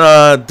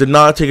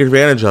not take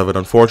advantage of it,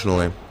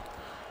 unfortunately.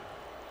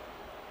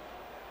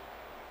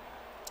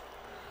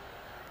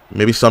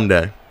 Maybe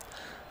someday.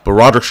 But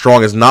Roderick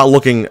Strong is not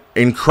looking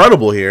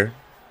incredible here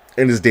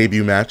in his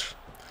debut match.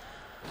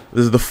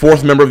 This is the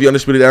 4th member of the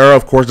Undisputed Era.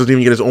 Of course, doesn't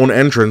even get his own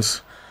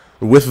entrance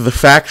with the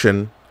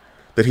faction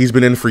that he's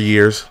been in for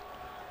years.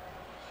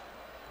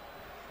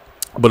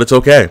 But it's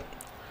okay,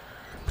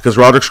 because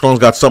Roderick Strong's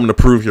got something to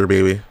prove here,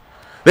 baby.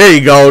 There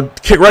you go.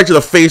 Kick right to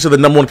the face of the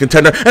 #1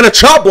 contender. And a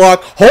chop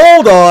block.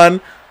 Hold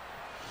on.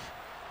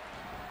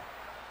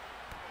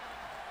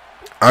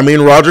 I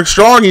mean, Roderick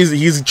Strong,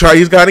 he's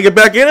got to get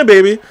back in it,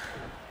 baby.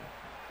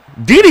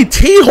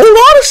 DDT, hold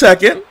on a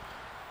second.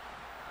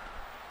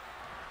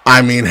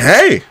 I mean,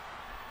 hey.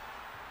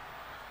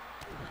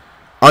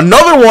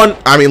 Another one.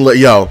 I mean,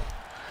 yo.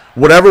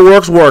 Whatever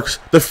works, works.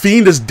 The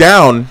Fiend is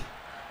down.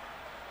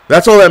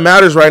 That's all that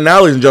matters right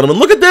now, ladies and gentlemen.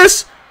 Look at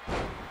this.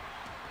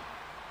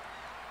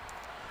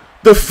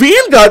 The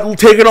Fiend got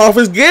taken off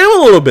his game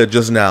a little bit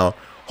just now.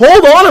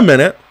 Hold on a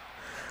minute.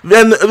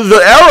 Then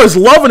the Era is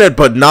loving it,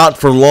 but not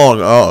for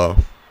long. Uh-oh.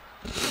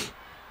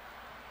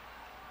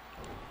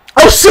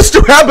 Oh,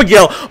 Sister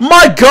Abigail!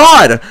 My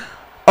God!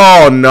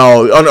 Oh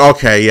no.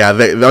 Okay, yeah,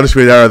 the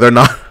Undisputed Era, they're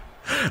not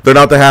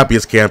the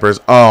happiest campers.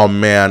 Oh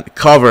man,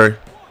 cover.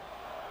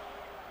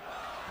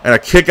 And a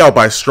kick out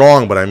by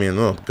Strong, but I mean,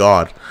 oh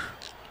God.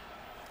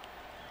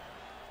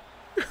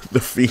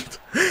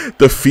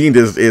 The Fiend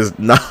is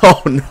no.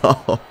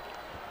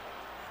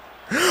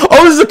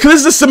 Oh, this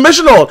is a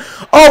submission hold.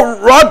 Oh,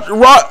 Rod,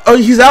 oh,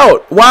 he's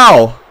out.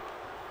 Wow.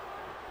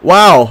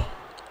 Well,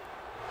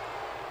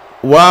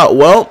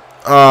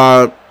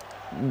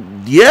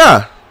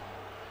 yeah.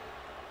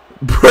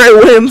 Bray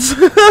wins.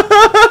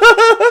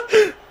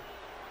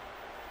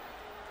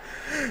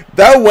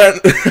 That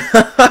went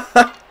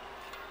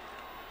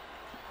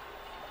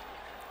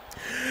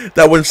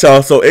that went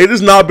south. So it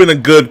has not been a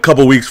good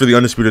couple weeks for the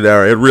Undisputed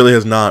Era. It really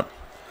has not.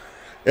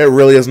 It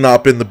really has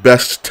not been the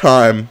best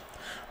time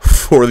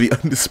for the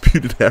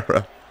Undisputed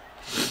Era.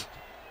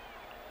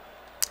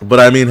 But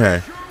I mean,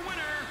 hey,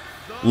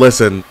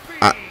 listen,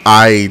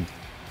 I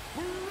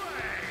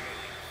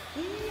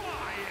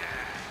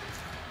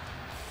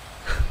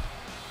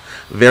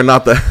they're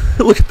not the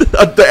look at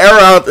the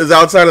Era is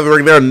outside of the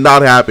ring. They're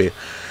not happy.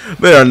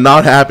 They are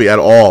not happy at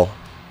all.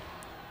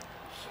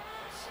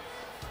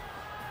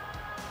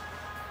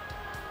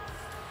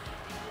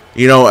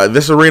 You know,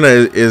 this arena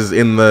is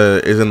in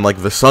like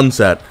the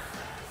sunset.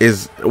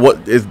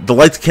 The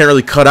lights can't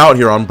really cut out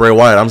here on Bray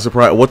Wyatt. I'm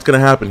surprised. What's gonna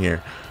happen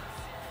here?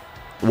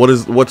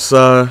 What's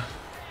oh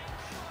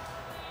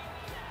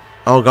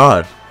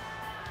God,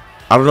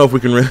 I don't know if we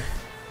can really.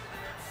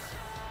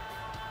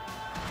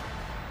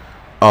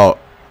 Oh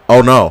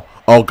no.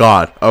 Oh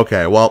God.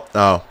 Okay. Well.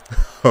 Oh.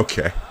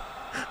 Okay.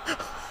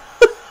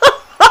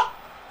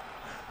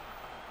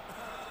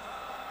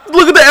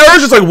 Look at the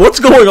Era's just like,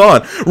 what's going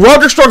on?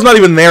 Roderick Strong's not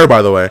even there,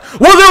 by the way.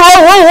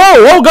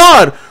 Whoa,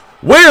 God.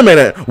 Wait a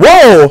minute.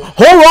 Whoa,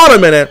 hold on a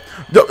minute.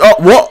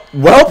 Well,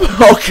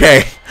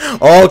 okay.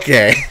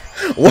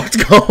 What's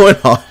going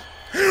on?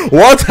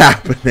 What's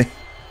happening?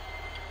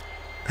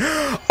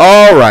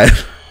 All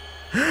right.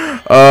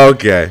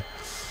 Okay.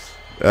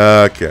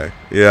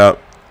 Yeah.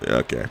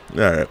 Okay. All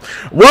right.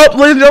 Well,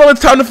 ladies and gentlemen,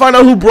 it's time to find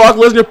out who Brock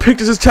Lesnar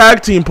picked as his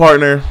tag team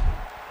partner.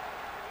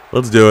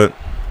 Let's do it.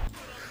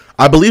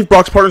 I believe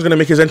Brock's partner is going to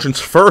make his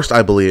entrance first,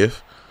 I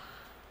believe.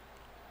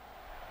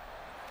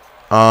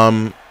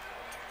 What?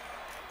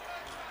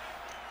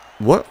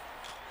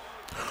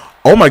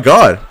 Oh my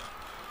God.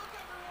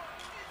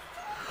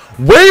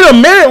 Wait a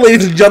minute,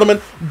 ladies and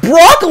gentlemen.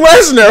 Brock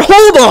Lesnar,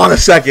 hold on a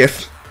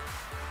second.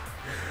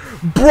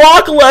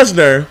 Brock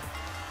Lesnar.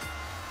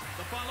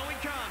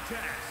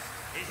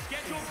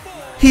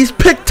 He's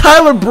picked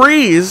Tyler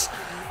Breeze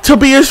to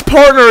be his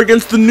partner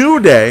against the New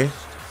Day.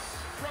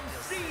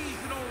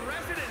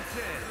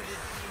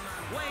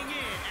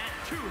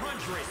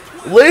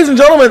 Ladies and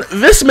gentlemen,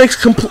 this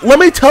makes let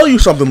me tell you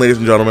something, ladies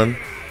and gentlemen.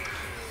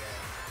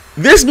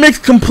 This makes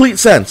complete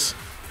sense.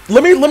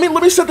 Let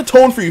me set the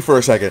tone for you for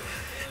a second.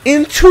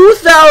 In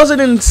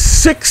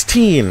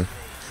 2016,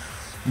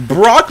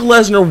 Brock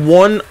Lesnar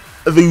won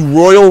the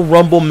Royal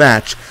Rumble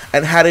match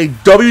and had a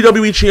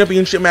WWE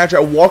Championship match at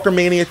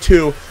WalkerMania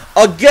 2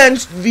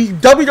 against the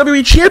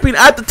WWE Champion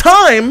at the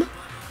time,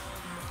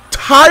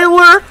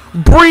 Tyler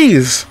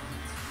Breeze.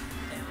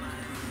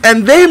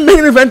 And they main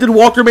evented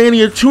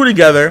WalkerMania 2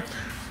 together.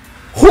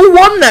 Who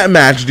won that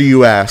match, do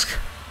you ask?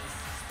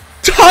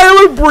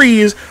 Tyler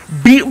Breeze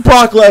beat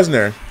Brock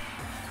Lesnar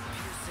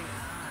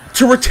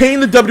to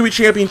retain the WWE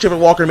Championship at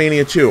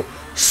WalkerMania 2.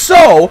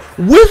 So,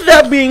 with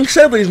that being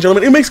said, ladies and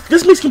gentlemen,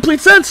 this makes complete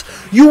sense.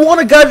 You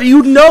want a guy that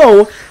you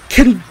know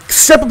can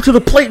step up to the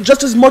plate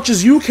just as much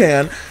as you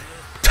can.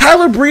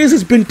 Tyler Breeze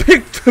has been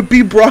picked to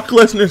be Brock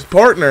Lesnar's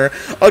partner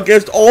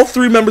against all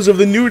three members of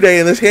the New Day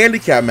in this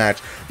handicap match.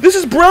 This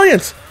is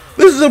brilliant.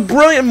 This is a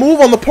brilliant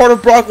move on the part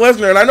of Brock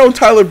Lesnar, and I know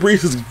Tyler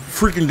Breeze is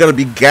freaking going to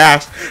be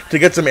gassed to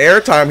get some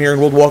airtime here in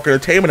World Walker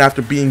Entertainment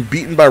after being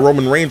beaten by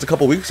Roman Reigns a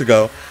couple weeks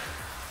ago.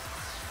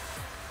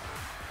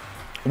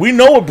 We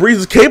know what Breeze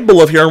is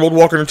capable of here in World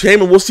Walker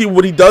Entertainment. We'll see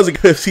what he does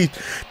if he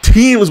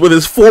teams with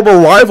his former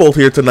rival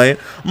here tonight.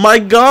 My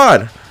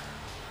God.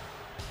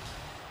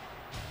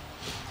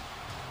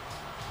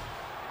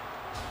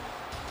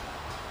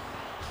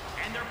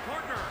 And their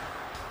partner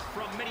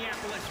from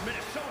Minneapolis,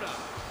 Minnesota,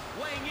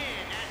 weighing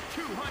in at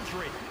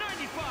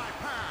 295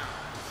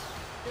 pounds,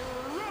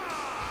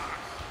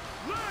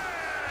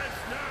 Brock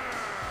Lesnar.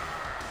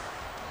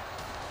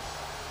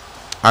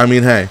 I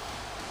mean, hey.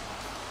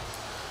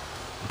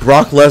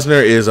 Brock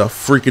Lesnar is a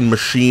freaking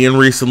machine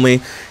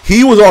recently.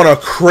 He was on a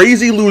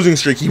crazy losing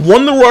streak. He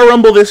won the Royal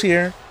Rumble this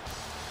year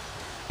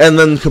and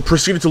then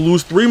proceeded to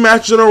lose 3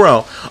 matches in a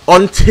row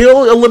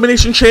until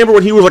Elimination Chamber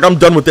when he was like, I'm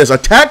done with this.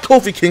 Attacked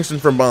Kofi Kingston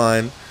from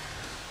behind.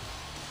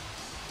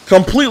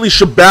 Completely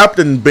shabapped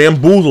and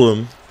bamboozled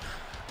him.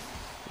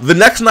 The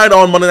next night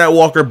on Monday Night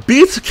Walker,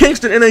 beats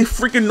Kingston in a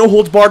freaking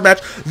no-holds-barred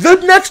match. The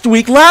next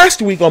week,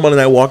 last week on Monday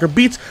Night Walker,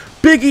 beats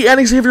Big E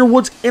and Xavier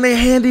Woods in a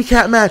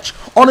handicap match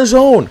on his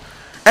own.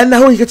 And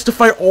now he gets to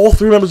fight all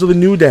 3 members of the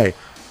New Day.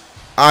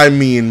 I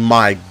mean,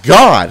 my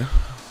God.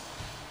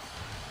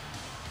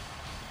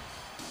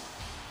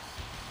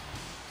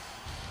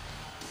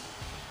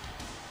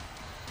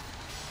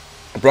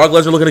 Brock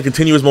Lesnar looking to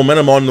continue his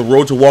momentum on the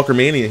road to Walker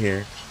Mania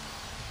here.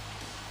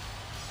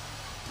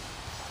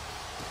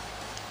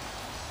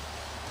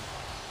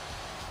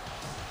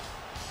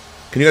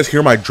 Can you guys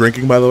hear my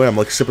drinking, by the way? I'm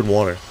like sipping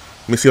water.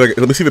 Let me see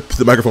if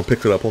the microphone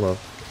picks it up. Hold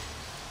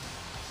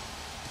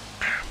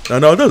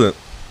on. No, it doesn't.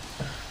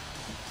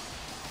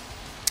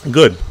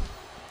 Good.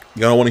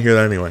 You don't want to hear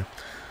that anyway.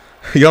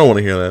 You don't want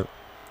to hear that.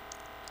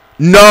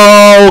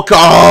 No!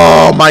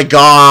 Oh my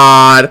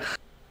God!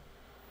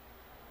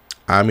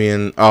 I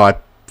mean, oh, I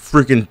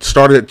freaking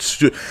started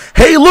it.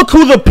 Hey, look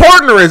who the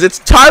partner is! It's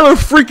Tyler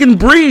freaking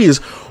Breeze!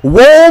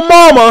 Whoa,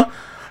 mama!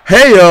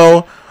 Hey,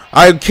 yo!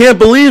 I can't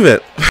believe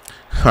it.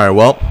 All right,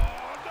 well,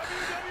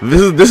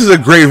 this is a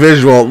great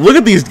visual. Look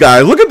at these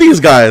guys! Look at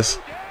these guys!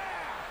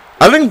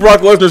 I think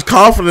Brock Lesnar's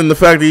confident in the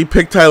fact that he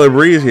picked Tyler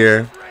Breeze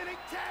here.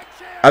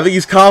 I think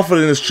he's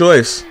confident in his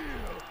choice.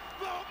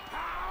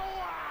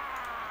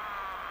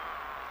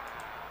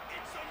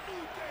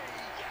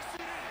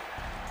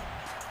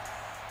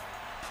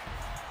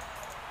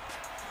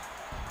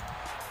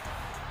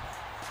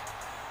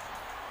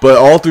 But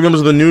all 3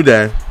 members of the New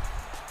Day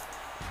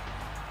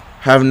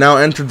have now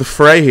entered the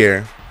fray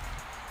here.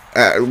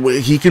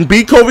 He can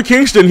beat Kofi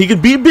Kingston. He can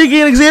beat Big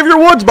E and Xavier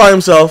Woods by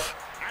himself.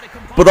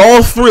 But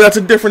all 3, that's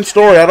a different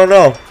story. I don't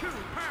know.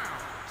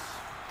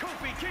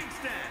 Kofi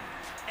Kingston,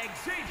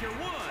 Xavier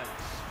Woods,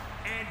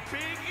 and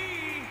Big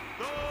E,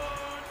 the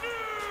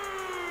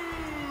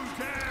New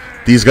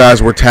Day. These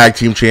guys were tag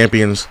team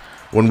champions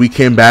when we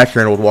came back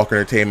here with Walker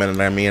Entertainment,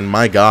 and I mean,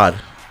 my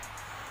God.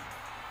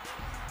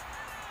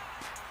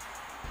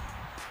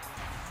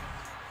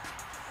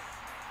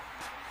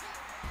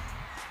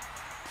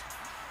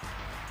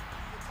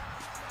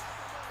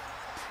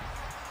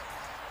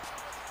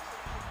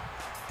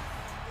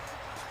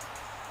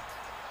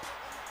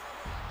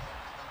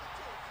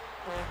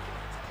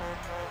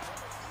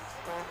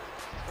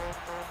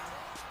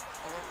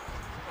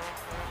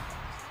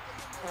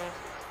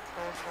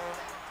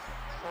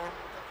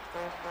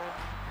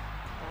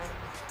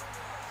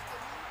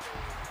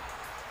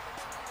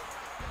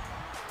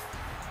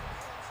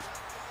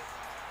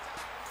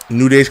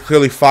 New Day's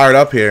clearly fired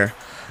up here.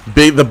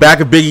 The back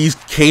of Big E's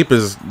cape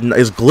is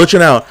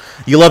glitching out.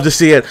 You love to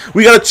see it.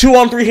 We got a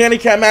 2-on-3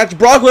 handicap match.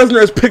 Brock Lesnar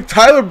has picked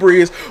Tyler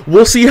Breeze.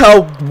 We'll see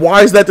how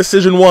wise that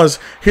decision was.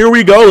 Here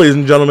we go, ladies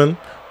and gentlemen.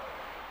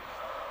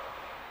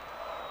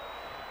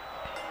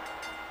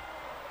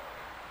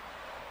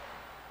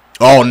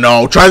 Oh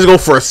no, tries to go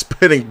for a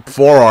spinning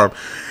forearm.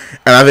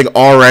 And I think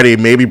already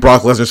maybe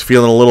Brock Lesnar's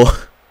feeling a little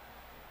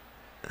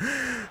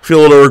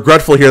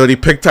regretful here that he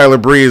picked Tyler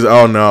Breeze.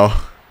 Oh no.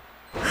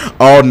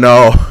 Oh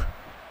no.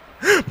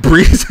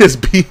 Breeze is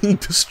being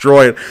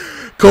destroyed.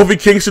 Kofi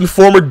Kingston,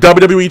 former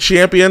WWE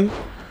champion.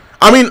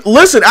 I mean,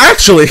 listen,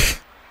 actually,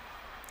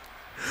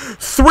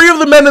 3 of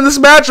the men in this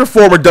match are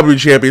former WWE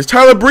champions.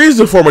 Tyler Breeze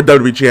is a former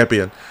WWE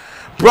champion.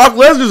 Brock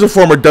Lesnar is a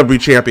former WWE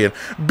champion.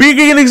 Big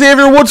E and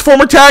Xavier Woods,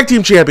 former tag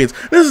team champions.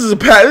 This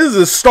is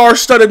a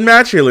star-studded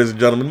match here, ladies and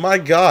gentlemen. My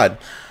God.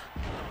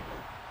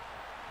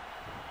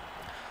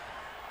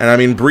 And I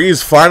mean,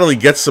 Breeze finally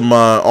gets some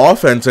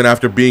offense in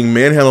after being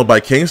manhandled by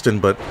Kingston,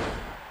 but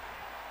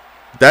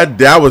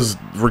that was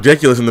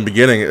ridiculous in the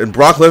beginning. And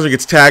Brock Lesnar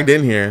gets tagged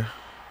in here.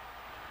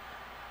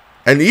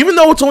 And even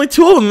though it's only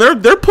 2 of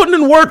them, they're putting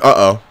in work.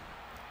 Uh-oh.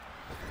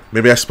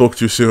 Maybe I spoke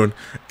too soon.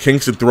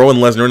 Kingston throwing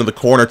Lesnar into the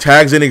corner.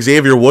 Tags in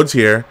Xavier Woods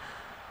here.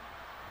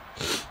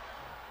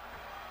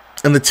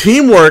 And the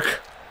teamwork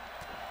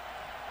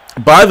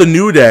by the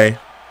New Day.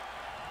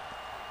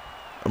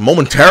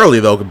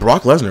 Momentarily, though,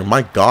 Brock Lesnar,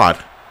 my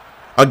God.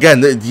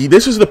 Again,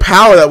 this is the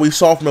power that we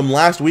saw from him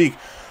last week.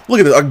 Look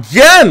at this.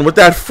 Again with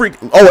that freak.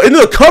 Oh, into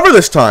the cover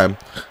this time.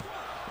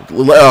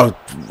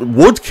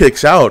 Woods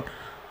kicks out.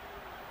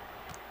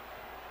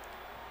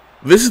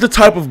 This is the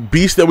type of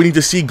beast that we need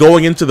to see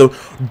going into the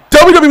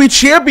WWE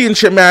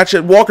Championship match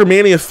at Walker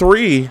Mania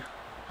 3.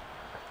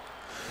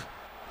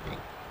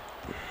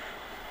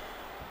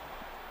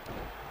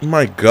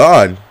 My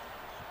God.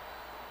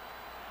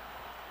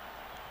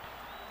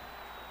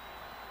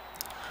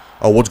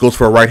 Oh, Woods goes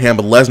for a right hand,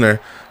 but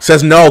Lesnar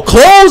says no.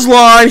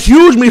 Clothesline!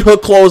 Huge meat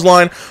hook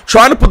clothesline.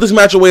 Trying to put this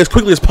match away as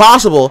quickly as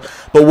possible,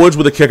 but Woods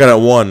with a kick out at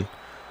 1.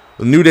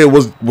 The New Day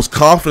was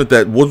confident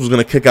that Woods was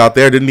going to kick out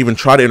there. Didn't even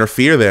try to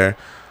interfere there.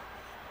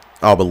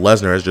 Oh, but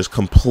Lesnar has just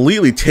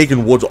completely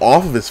taken Woods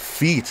off of his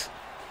feet.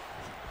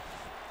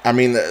 I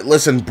mean,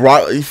 listen,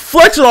 he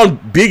flexed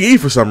on Big E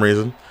for some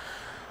reason.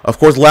 Of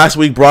course, last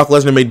week, Brock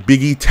Lesnar made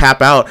Big E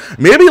tap out.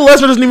 Maybe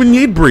Lesnar doesn't even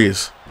need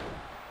Breeze.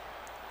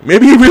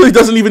 Maybe he really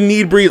doesn't even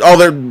need Breeze. Oh,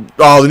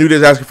 the New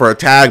Day's asking for a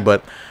tag,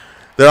 but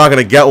they're not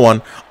going to get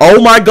one.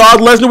 Oh, my God,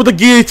 Lesnar with the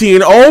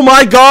guillotine. Oh,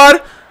 my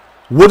God.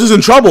 Woods is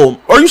in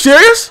trouble. Are you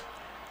serious?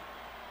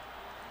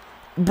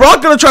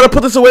 Brock going to try to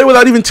put this away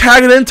without even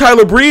tagging in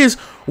Tyler Breeze.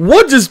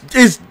 Woods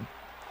is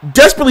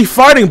Desperately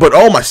fighting, but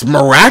oh my,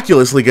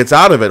 miraculously gets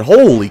out of it.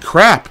 Holy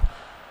crap.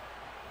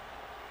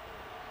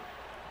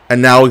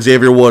 And now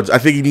Xavier Woods. I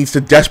think he needs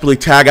to desperately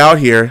tag out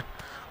here.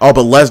 Oh,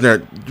 but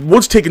Lesnar.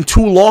 Woods taking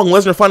too long.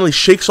 Lesnar finally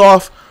shakes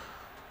off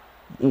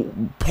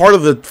part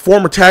of the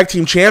former tag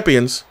team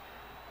champions.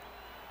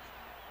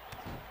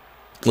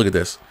 Look at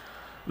this.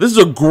 This is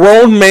a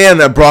grown man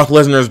that Brock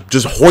Lesnar is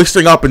just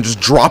hoisting up and just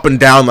dropping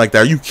down like that.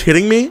 Are you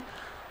kidding me?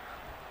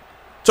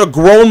 It's a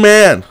grown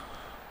man.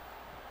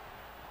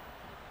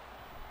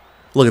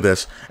 Look at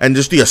this. And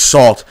just the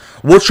assault.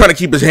 Woods trying to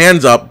keep his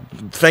hands up.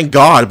 Thank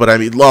God. But I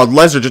mean,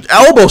 Lesnar just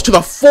elbows to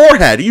the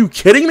forehead. Are you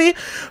kidding me?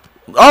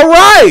 All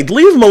right.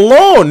 Leave him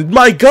alone.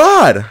 My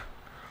God.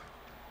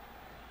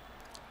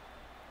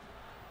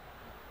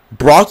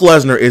 Brock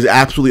Lesnar is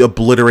absolutely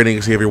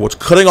obliterating Xavier Woods.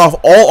 Cutting off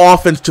all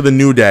offense to the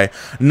New Day.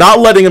 Not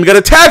letting him get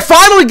a tag.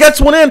 Finally gets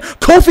one in.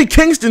 Kofi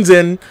Kingston's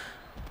in.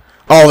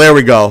 Oh, there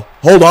we go.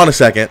 Hold on a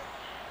second.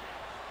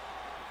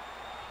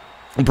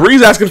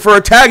 Breeze asking for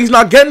a tag. He's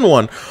not getting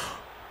one.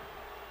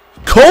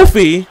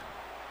 Kofi.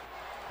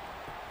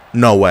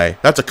 No way.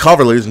 That's a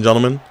cover, ladies and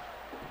gentlemen.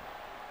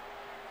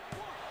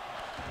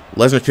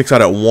 Lesnar kicks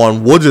out at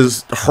 1. Woods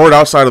is hurt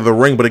outside of the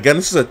ring. But again,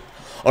 this is a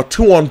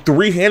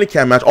 2-on-3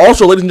 handicap match.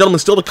 Also, ladies and gentlemen,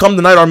 still to come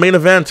tonight, our main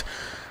event.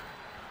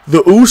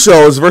 The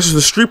Usos versus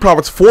the Street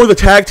Profits for the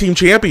Tag Team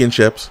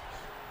Championships.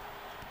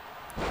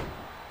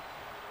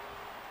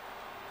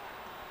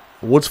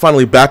 Woods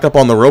finally back up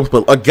on the ropes.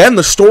 But again,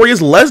 the story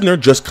is Lesnar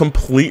just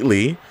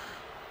completely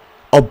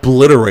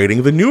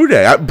obliterating the New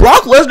Day.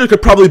 Brock Lesnar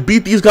could probably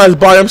beat these guys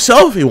by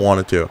himself if he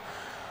wanted to.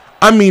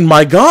 I mean,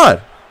 my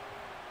God.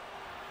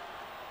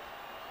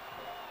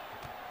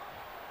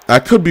 I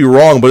could be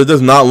wrong, but it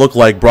does not look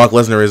like Brock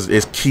Lesnar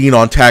is keen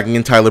on tagging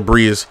in Tyler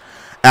Breeze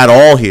at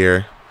all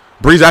here.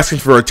 Breeze asking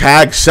for a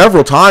tag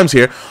several times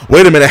here.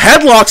 Wait a minute.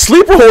 Headlock,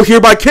 sleeper hold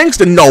here by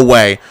Kingston. No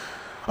way.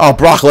 Oh,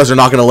 Brock Lesnar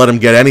not going to let him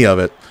get any of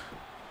it.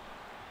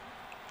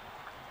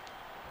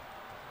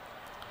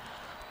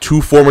 Two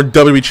former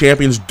WWE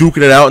champions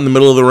duking it out in the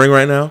middle of the ring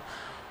right now.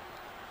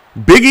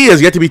 Big E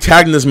has yet to be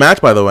tagged in this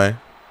match, by the way.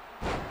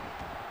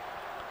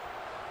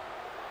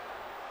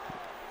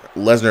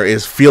 Lesnar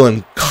is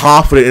feeling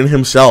confident in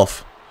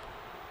himself.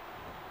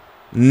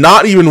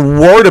 Not even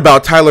worried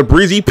about Tyler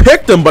Breeze. He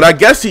picked him, but I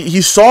guess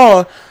he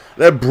saw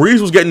that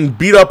Breeze was getting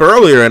beat up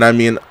earlier. And I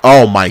mean,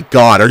 oh my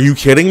God, are you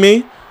kidding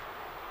me?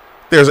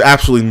 There's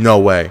absolutely no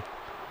way.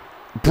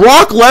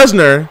 Brock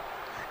Lesnar,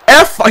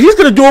 he's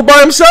going to do it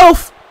by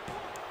himself.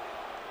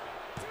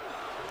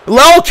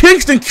 Lyle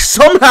Kingston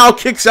somehow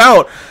kicks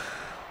out.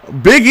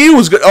 Big E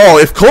was good. Oh,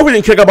 if Kofi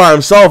didn't kick out by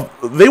himself,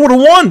 they would have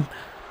won.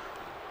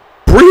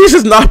 Breeze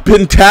has not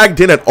been tagged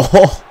in at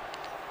all.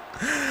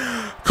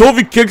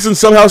 Kofi Kingston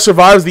somehow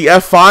survives the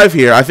F5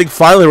 here. I think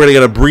finally we're going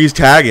to get a Breeze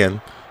tag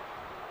in.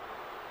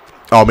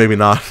 Oh, maybe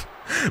not.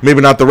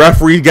 Maybe not. The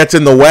referee gets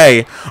in the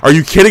way. Are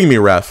you kidding me,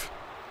 ref?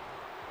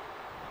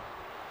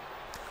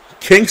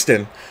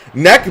 Kingston.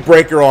 Neck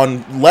breaker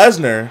on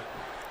Lesnar.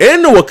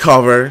 Into a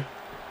cover.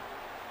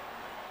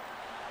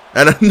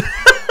 And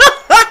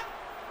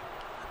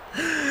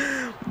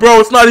bro,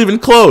 it's not even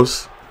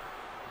close.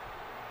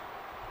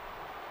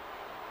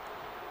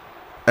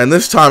 And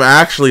this time,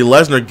 actually,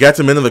 Lesnar gets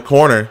him into the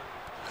corner.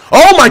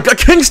 Oh my God,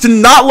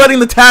 Kingston not letting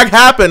the tag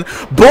happen.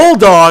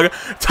 Bulldog.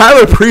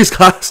 Tyler Breeze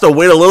has to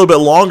wait a little bit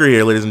longer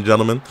here, ladies and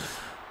gentlemen.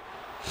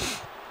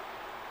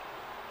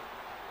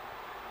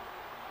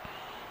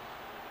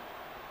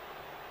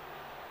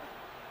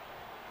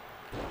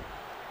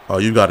 Oh,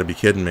 you got to be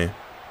kidding me.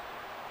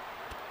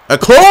 A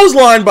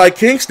clothesline by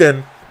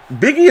Kingston.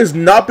 Big E has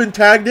not been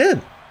tagged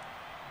in.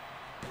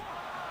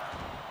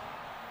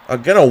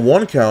 Again, a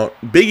 1 count.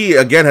 Big E,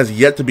 again, has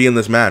yet to be in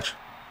this match.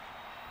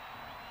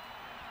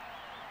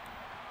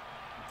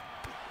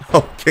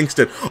 Oh,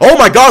 Kingston. Oh,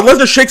 my God.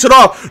 Lesnar shakes it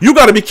off. You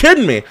got to be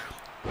kidding me.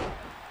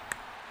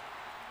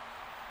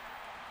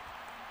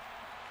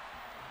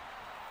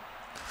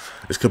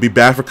 This could be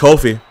bad for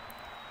Kofi.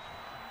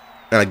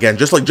 And again,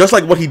 just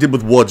like what he did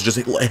with Woods, just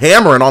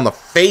hammering on the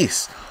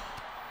face.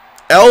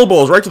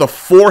 Elbows right to the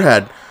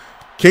forehead.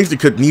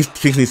 Kingston needs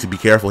to be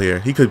careful here.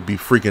 He could be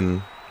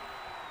freaking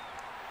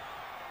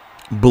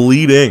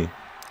bleeding.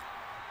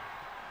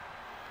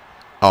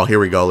 Oh, here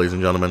we go, ladies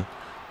and gentlemen.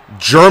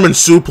 German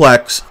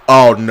suplex.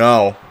 Oh,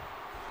 no.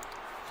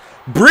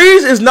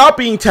 Breeze is not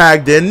being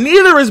tagged in.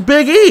 Neither is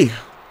Big E.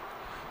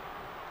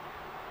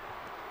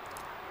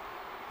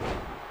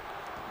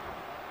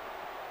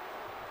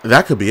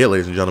 That could be it,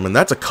 ladies and gentlemen.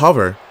 That's a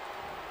cover.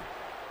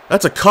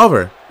 That's a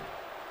cover.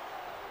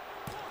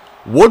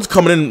 Woods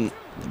coming in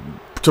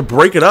to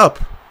break it up.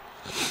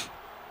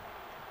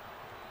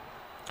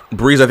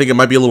 Breeze, I think it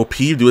might be a little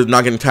peeved with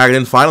not getting tagged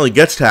in. Finally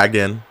gets tagged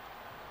in.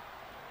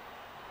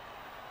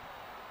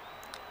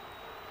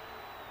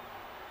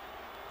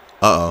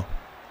 Uh-oh.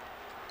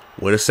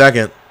 Wait a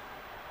second.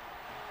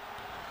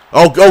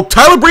 Oh,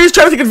 Tyler Breeze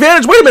trying to take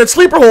advantage. Wait a minute,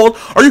 sleeper hold.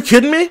 Are you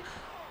kidding me?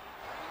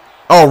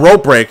 Oh,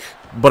 rope break.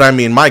 But I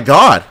mean, my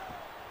God.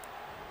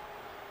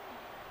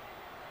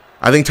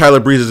 I think Tyler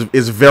Breeze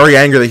is very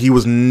angry that he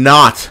was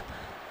not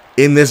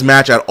in this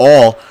match at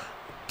all.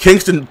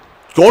 Kingston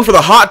going for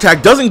the hot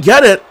tag, doesn't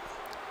get it,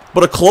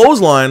 but a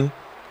clothesline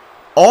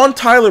on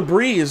Tyler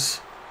Breeze.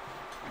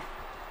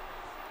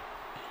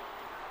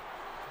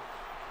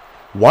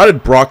 Why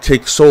did Brock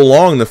take so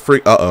long to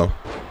freak? Uh-oh.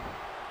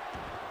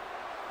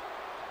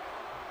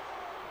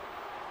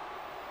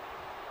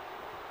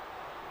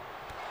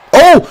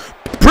 Oh!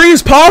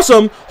 Breeze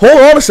Possum!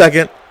 Hold on a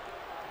second.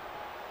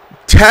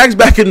 Tags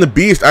back in the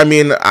Beast. I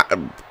mean,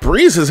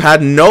 Breeze has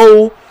had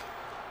no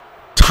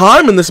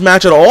time in this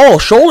match at all.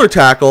 Shoulder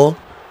tackle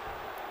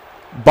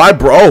by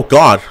oh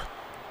God.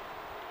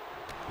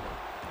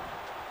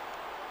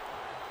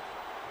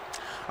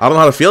 I don't know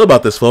how to feel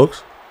about this,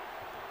 folks.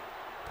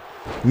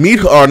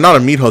 Not a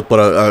meat hook, but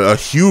a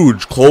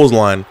huge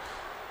clothesline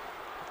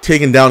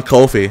taking down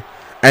Kofi.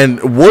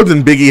 And Woods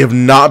and Big E have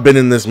not been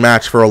in this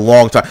match for a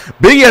long time.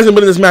 Big E hasn't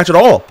been in this match at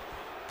all.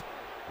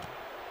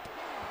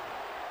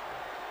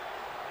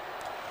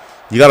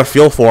 You got to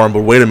feel for him,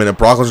 but wait a minute.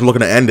 Brock Lesnar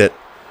looking to end it.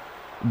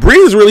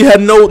 Breeze really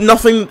had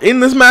nothing in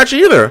this match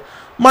either.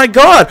 My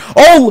God.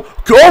 Oh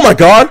my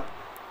God.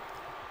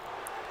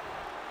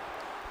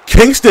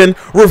 Kingston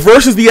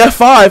reverses the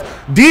F5.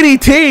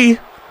 DDT.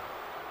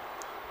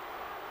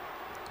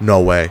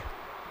 No way.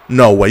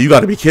 No way. You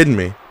got to be kidding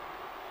me.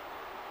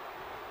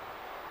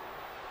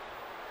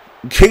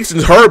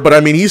 Kingston's hurt, but I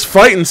mean, he's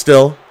fighting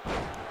still.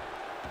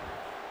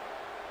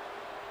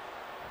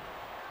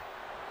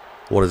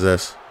 What is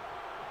this?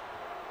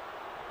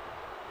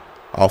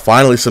 Oh,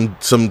 finally some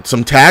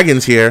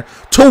tag-ins here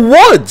to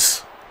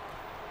Woods.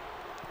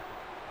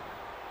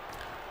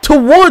 To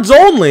Woods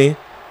only.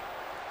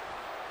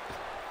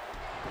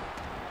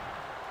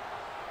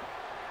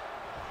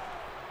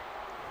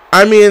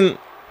 I mean,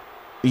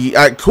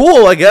 yeah,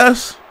 cool, I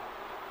guess.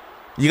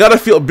 You gotta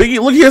feel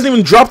Biggie. Look, he hasn't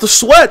even dropped a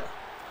sweat.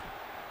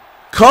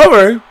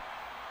 Cover.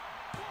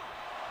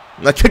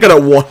 Now kick it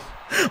at one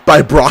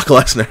by Brock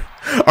Lesnar.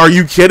 Are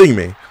you kidding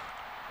me?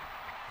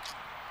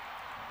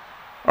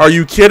 Are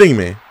you kidding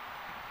me?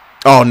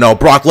 Oh no,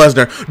 Brock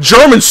Lesnar.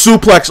 German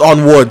suplex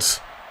on Woods.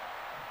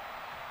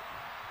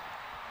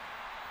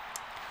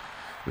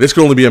 This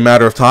could only be a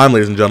matter of time,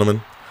 ladies and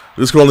gentlemen.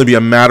 This could only be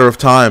a matter of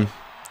time.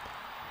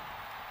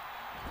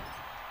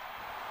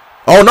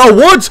 Oh no,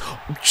 Woods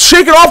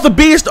shaking off the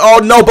Beast. Oh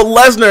no, but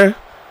Lesnar.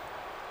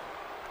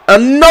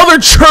 Another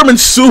German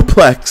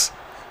suplex.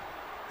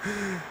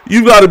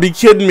 You gotta be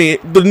kidding me.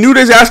 The New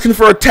Day's asking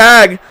for a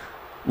tag.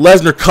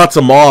 Lesnar cuts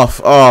him off.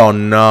 Oh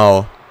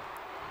no.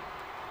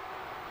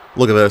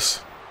 Look at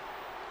this.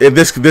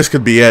 This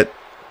could be it.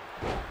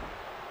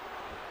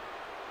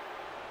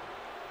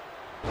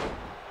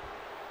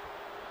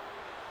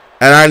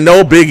 And I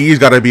know Big E's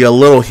got to be a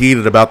little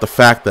heated about the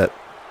fact that,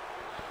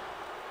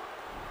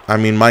 I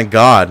mean, my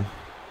God.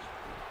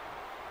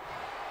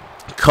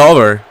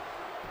 Cover.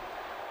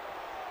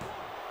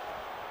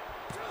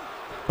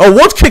 Oh,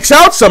 Woods kicks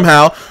out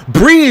somehow.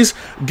 Breeze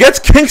gets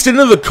Kingston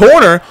into the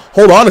corner.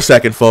 Hold on a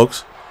second,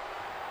 folks.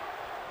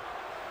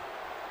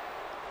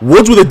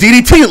 Woods with a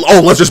DDT.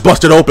 Oh, let's just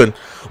bust it open.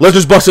 Let's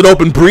just bust it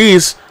open.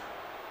 Breeze.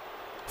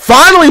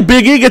 Finally,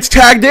 Big E gets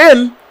tagged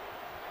in.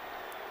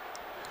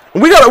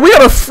 We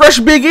got a fresh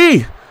Big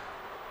E.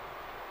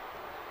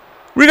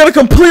 We got a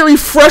completely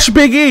fresh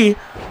Big E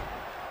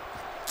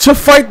to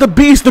fight the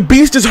Beast. The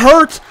Beast is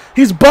hurt.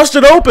 He's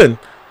busted open.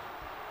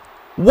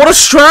 What a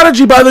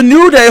strategy by the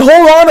New Day.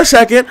 Hold on a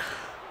second.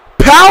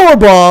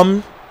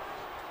 Powerbomb.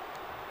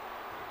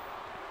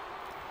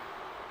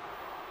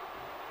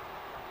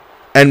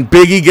 And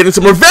Big E getting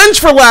some revenge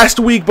for last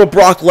week, but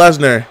Brock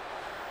Lesnar.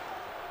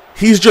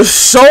 It's just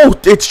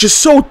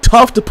so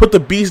tough to put the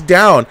Beast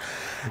down.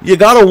 You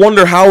gotta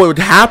wonder how it would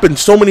happen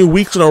so many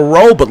weeks in a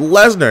row, but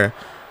Lesnar.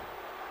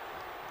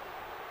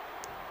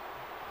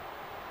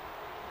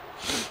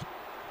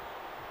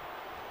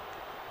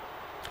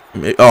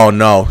 Oh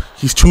no,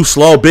 he's too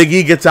slow. Big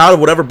E gets out of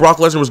whatever Brock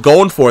Lesnar was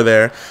going for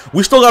there.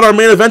 We still got our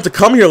main event to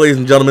come here, ladies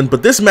and gentlemen,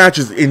 but this match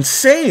is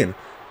insane.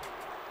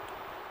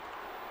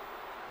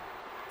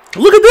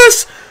 Look at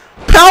this!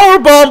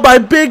 Powerbomb by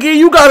Big E,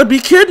 you gotta be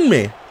kidding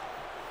me.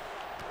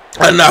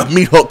 And now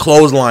meat hook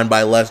clothesline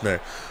by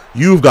Lesnar.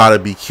 You've gotta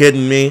be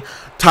kidding me.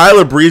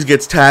 Tyler Breeze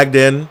gets tagged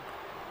in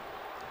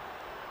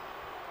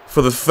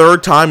for the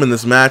third time in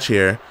this match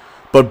here.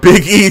 But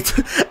Big E,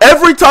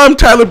 every time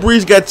Tyler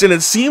Breeze gets in,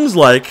 it seems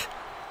like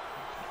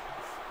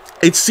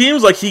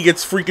he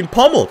gets freaking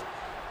pummeled.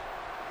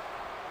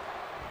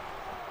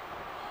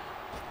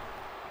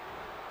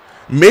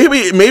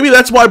 Maybe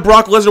that's why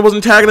Brock Lesnar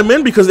wasn't tagging him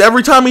in, because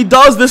every time he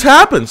does, this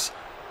happens.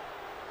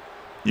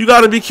 You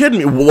got to be kidding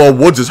me. Well,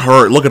 Woods is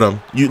hurt. Look at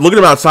him. Look at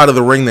him outside of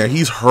the ring there.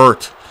 He's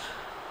hurt.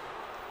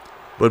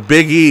 But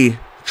Big E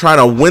trying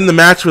to win the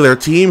match for their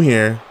team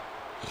here.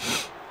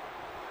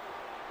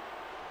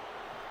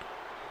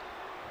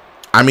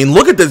 I mean,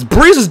 look at this.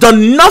 Breeze has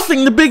done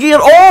nothing to Big E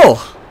at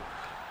all.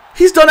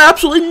 He's done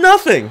absolutely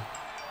nothing.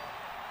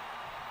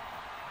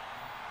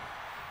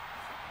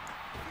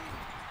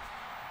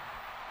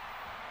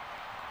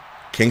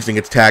 Kingston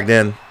gets tagged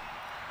in.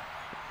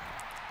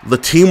 The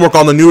teamwork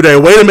on the New Day.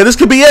 Wait a minute, this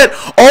could be it.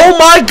 Oh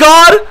my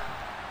God.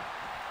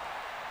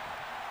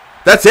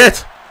 That's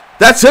it.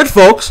 That's it,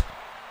 folks.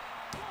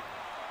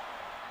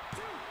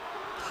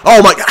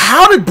 Oh my God.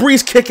 How did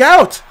Breeze kick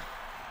out?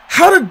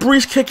 How did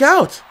Breeze kick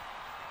out?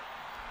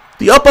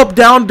 The up, up,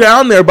 down,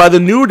 down there by the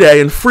New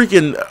Day and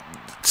freaking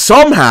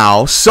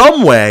somehow,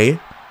 some way.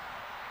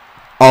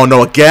 Oh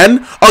no,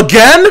 again?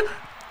 Again?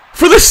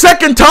 For the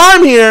second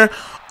time here.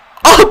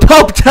 Up,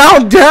 up,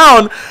 down,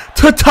 down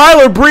to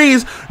Tyler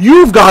Breeze.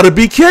 You've got to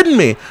be kidding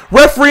me.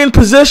 Referee in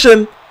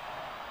position.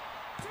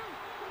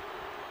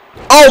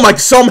 Oh my,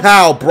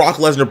 somehow Brock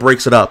Lesnar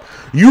breaks it up.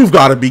 You've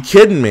got to be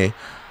kidding me.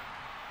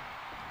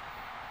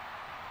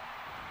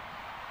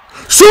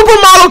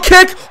 Supermodel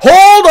kick.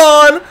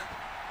 Hold on.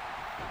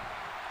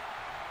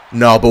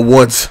 No, but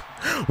Woods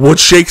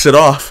shakes it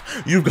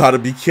off. You've got to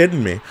be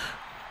kidding me.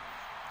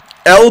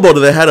 Elbow to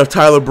the head of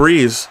Tyler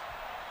Breeze.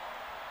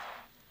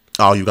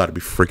 Oh, you got to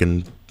be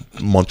freaking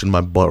munching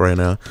my butt right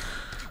now.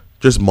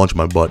 Just munch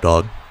my butt,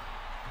 dog.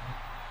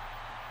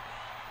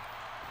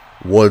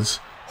 Woods,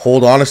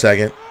 hold on a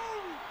second.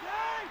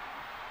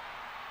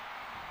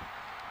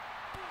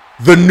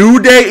 The New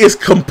Day is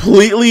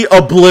completely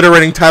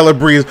obliterating Tyler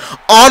Breeze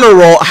on a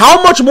roll.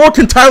 How much more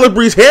can Tyler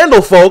Breeze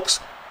handle, folks?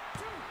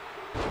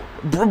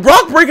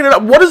 Brock breaking it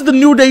up. What is the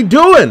New Day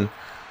doing?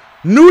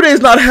 New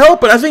Day's not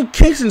helping. I think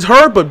Kingston's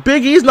hurt, but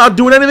Big E's not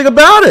doing anything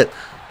about it.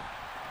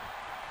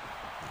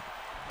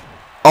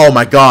 Oh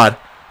my God.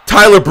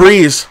 Tyler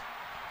Breeze.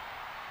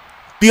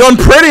 The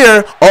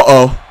unprettier.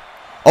 Uh-oh.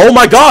 Oh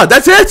my God,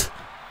 that's it.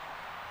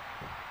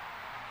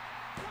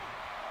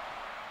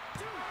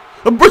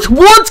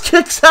 Woods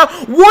kicks out.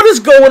 What is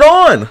going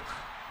on?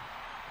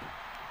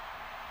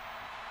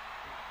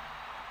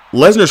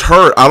 Lesnar's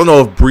hurt. I don't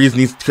know if Breeze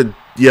needs to.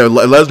 Yeah,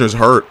 Lesnar's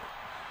hurt.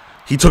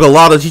 He took a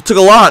lot.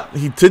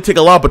 He did take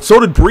a lot, but so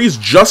did Breeze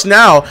just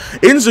now.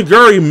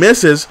 Enziguri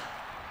misses.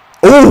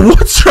 Oh,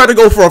 Woods trying to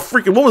go for a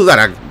freaking. What was that?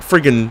 A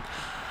freaking.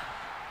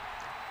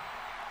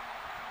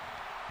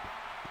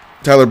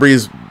 Tyler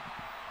Breeze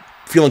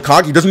feeling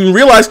cocky. Doesn't even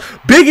realize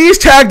Big E's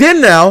tagged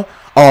in now.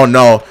 Oh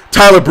no,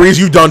 Tyler Breeze,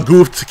 you've done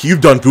goofed.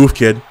 You've done goof,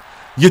 kid.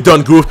 You've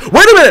done goof.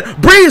 Wait a minute,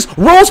 Breeze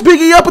rolls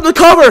Big E up in the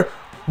cover.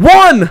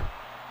 1,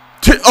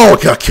 2.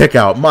 Oh, kick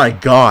out. My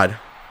God.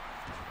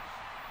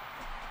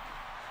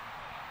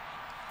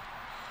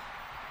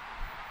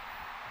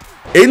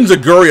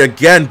 Enziguri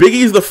again. Big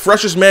E's the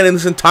freshest man in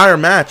this entire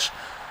match.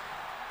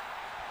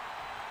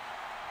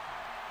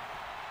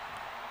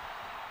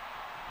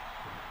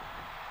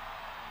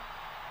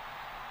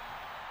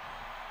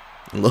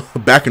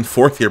 Back and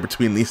forth here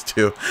between these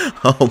two.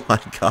 Oh my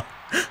God.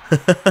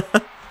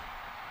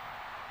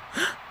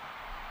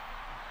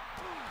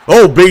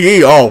 Oh, Big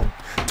E. Oh,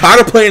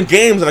 tired of playing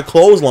games in a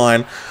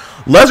clothesline.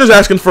 Lesnar's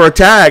asking for a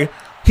tag.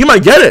 He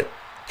might get it.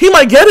 He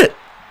might get it.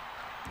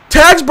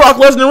 Tags Brock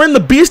Lesnar in. The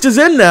Beast is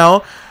in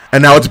now.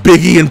 And now it's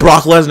Big E and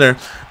Brock Lesnar.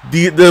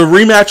 The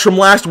rematch from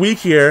last week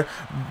here.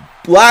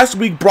 Last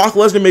week, Brock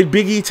Lesnar made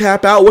Big E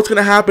tap out. What's going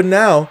to happen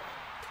now?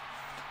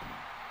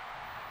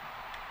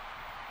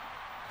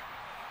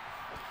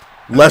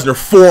 Lesnar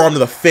forearm to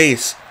the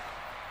face.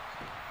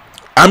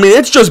 I mean,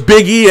 it's just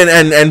Big E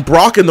and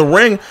Brock in the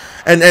ring.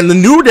 And the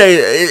New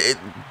Day,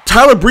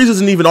 Tyler Breeze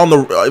isn't even on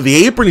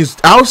the apron. He's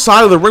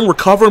outside of the ring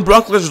recovering.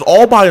 Brock Lesnar's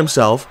all by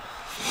himself.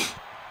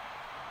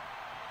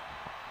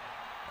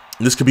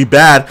 This could be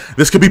bad.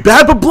 This could be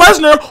bad, but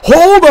Lesnar,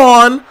 hold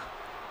on.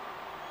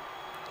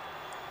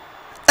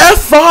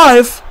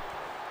 F5.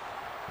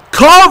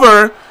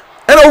 Cover.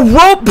 And a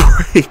rope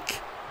break.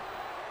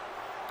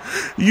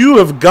 You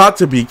have got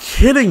to be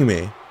kidding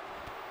me.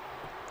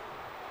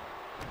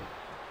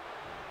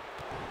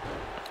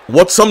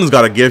 Something's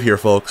got to give here,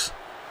 folks.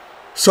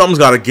 Something's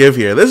got to give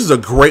here. This is a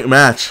great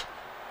match.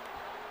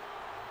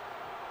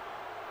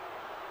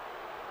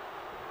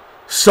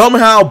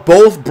 Somehow,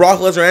 both Brock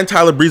Lesnar and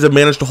Tyler Breeze have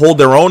managed to hold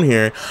their own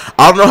here.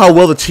 I don't know how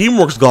well the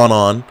teamwork's gone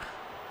on.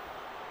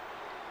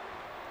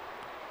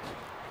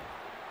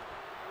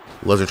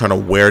 Lesnar trying to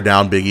wear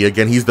down Big E.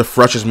 Again, he's the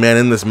freshest man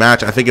in this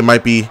match. I think it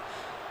might be...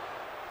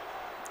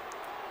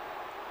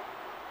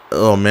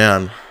 Oh,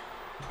 man.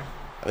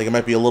 I think it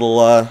might be a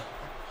little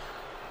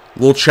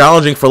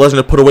challenging for Lesnar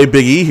to put away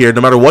Big E here, no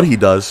matter what he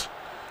does.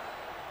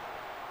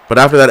 But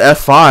after that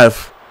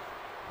F5,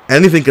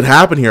 anything could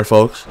happen here,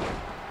 folks.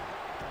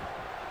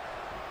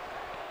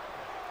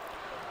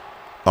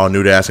 Oh,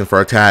 New Day asking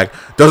for a tag.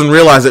 Doesn't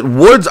realize it.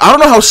 Woods, I don't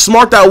know how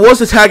smart that was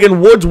to tag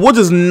in Woods. Woods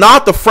is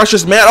not the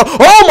freshest man.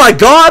 Oh my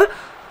God!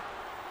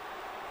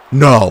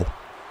 No.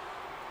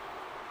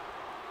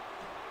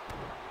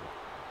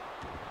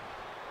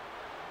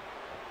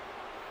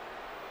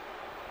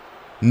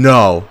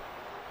 No.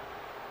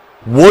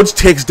 Woods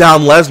takes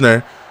down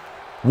Lesnar.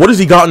 What has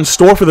he got in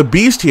store for the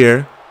Beast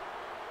here?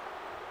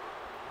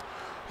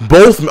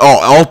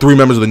 All three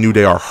members of the New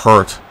Day are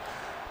hurt.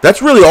 That's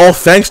really all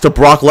thanks to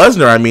Brock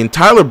Lesnar. I mean,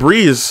 Tyler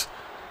Breeze,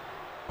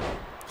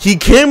 he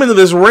came into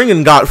this ring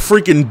and got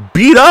freaking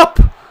beat up.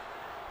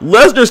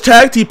 Lesnar's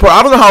tag team,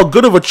 I don't know how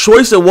good of a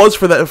choice it was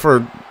for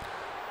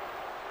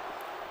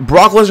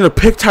Brock Lesnar to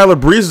pick Tyler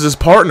Breeze as his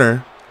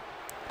partner.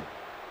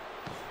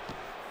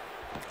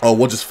 Oh,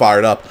 Woods just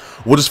fired up.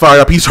 Woods just fired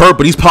up. He's hurt,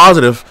 but he's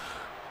positive.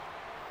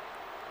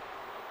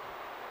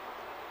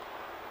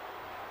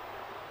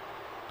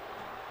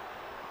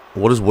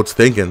 What is Woods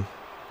thinking?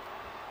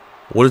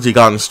 What has he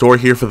got in store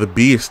here for the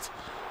Beast?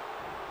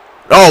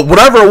 Oh,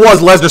 whatever it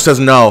was, Lesnar says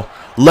no.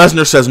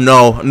 Lesnar says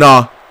no.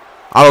 Nah,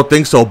 I don't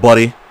think so,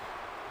 buddy.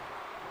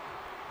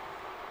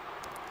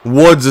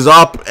 Woods is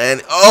up,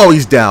 and oh,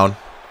 he's down.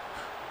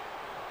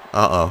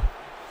 Uh-oh.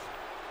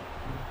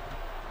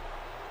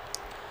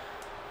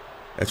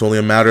 It's only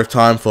a matter of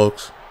time,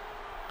 folks.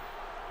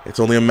 It's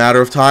only a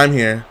matter of time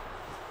here.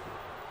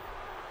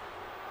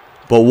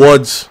 But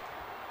Woods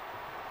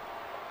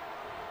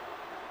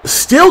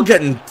still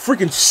getting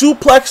freaking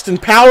suplexed and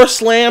power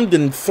slammed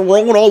and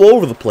thrown all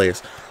over the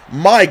place.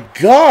 My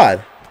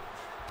God.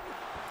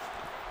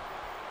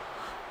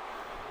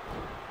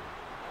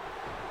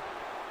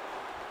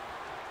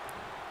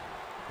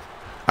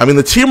 I mean,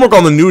 the teamwork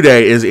on the New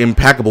Day is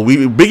impeccable.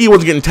 Big E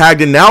wasn't getting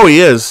tagged in. Now he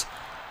is.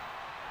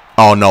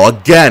 Oh, no.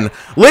 Again.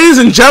 Ladies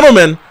and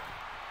gentlemen.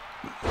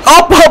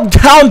 Up, up,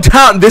 down,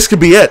 down. This could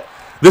be it.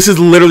 This could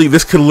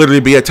literally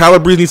be it. Tyler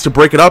Breeze needs to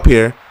break it up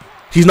here.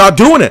 He's not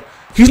doing it.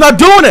 He's not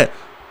doing it.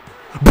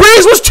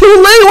 Breeze was too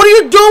late. What are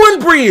you doing,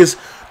 Breeze?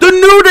 The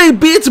New Day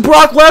beats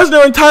Brock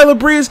Lesnar and Tyler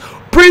Breeze.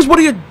 Breeze, what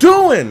are you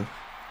doing?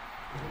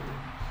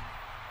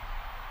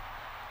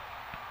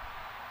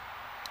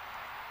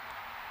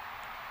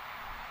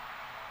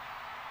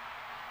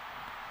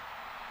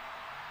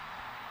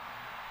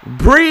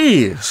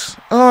 Breeze.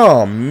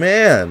 Oh,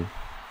 man.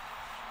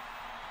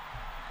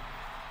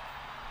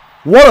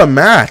 What a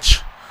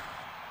match.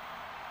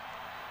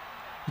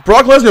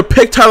 Brock Lesnar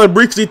picked Tyler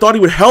Breeze because he thought he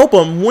would help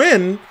him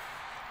win.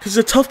 Because he's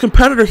a tough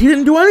competitor. He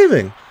didn't do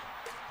anything.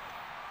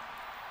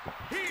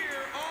 Here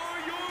are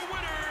your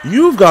winners.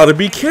 You've got to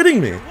be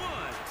kidding me. Big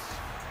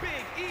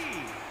E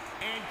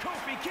and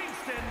Kofi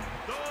Kingston,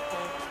 the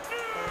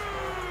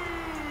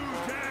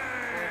New Day.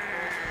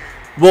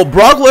 Well,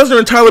 Brock Lesnar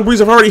and Tyler Breeze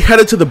have already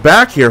headed to the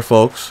back here,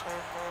 folks.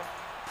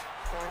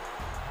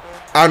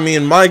 I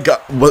mean, my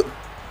God. What?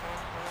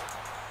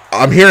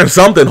 I'm hearing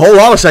something. Hold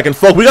on a second,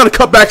 folks. We got to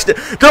cut back.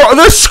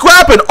 They're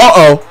scrapping.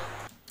 Uh-oh.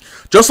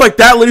 Just like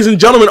that, ladies and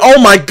gentlemen. Oh,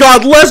 my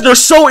God. Lesnar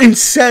so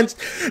incensed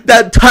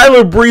that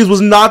Tyler Breeze was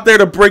not there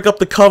to break up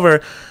the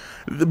cover.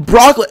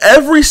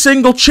 Every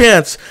single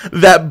chance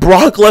that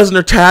Brock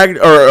Lesnar tagged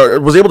or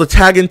was able to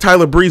tag in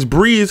Tyler Breeze,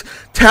 Breeze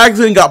tags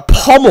in and got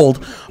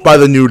pummeled by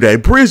the New Day.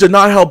 Breeze did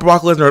not help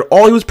Brock Lesnar at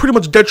all. He was pretty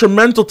much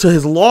detrimental to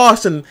his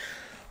loss, and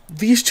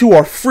these two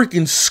are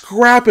freaking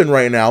scrapping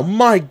right now.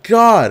 My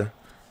God.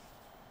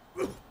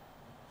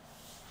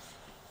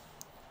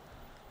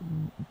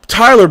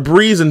 Tyler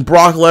Breeze and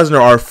Brock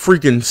Lesnar are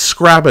freaking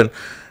scrapping.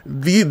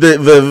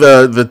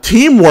 The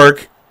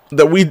teamwork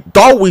that we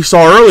thought we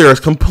saw earlier is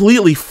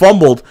completely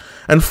fumbled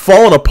and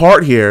fallen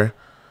apart here.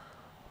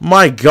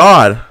 My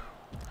God.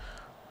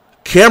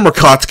 Camera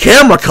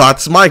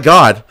cuts, my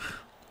God.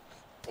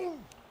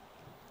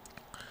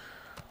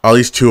 Oh,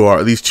 these two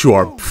are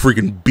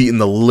freaking beating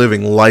the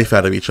living life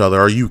out of each other.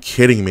 Are you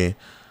kidding me?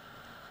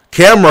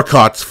 Camera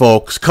cuts,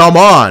 folks. Come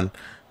on.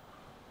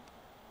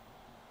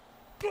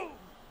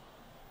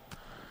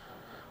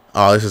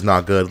 Oh, this is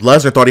not good.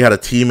 Lesnar thought he had a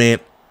teammate.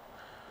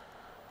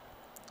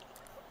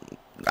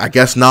 I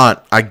guess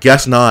not.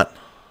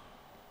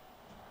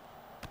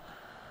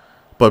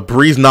 But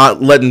Breeze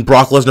not letting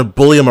Brock Lesnar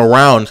bully him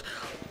around.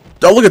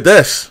 Oh, look at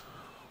this.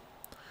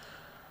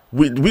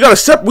 We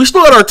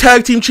still got our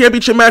tag team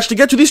championship match to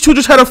get to. These two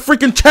just had a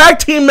freaking tag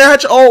team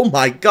match. Oh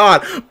my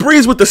God.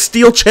 Breeze with the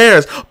steel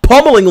chairs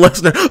pummeling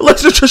Lesnar.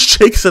 Lesnar just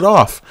shakes it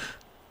off.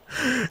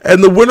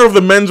 And the winner of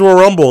the Men's Royal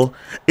Rumble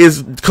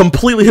is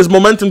his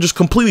momentum just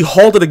completely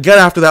halted again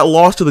after that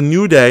loss to the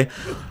New Day.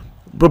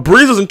 But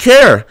Breeze doesn't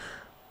care.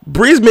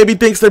 Breeze maybe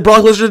thinks that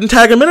Brock Lesnar didn't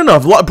tag him in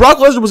enough. Brock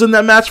Lesnar was in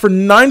that match for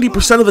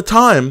 90% of the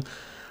time.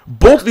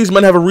 Both of these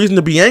men have a reason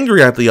to be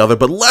angry at the other,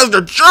 but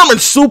Lesnar, German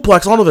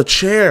suplex onto the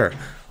chair.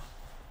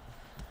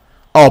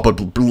 Oh,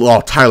 but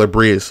Tyler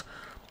Breeze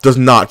does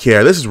not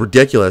care. This is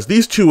ridiculous.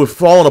 These two have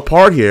fallen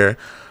apart here.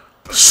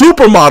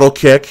 Supermodel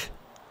kick.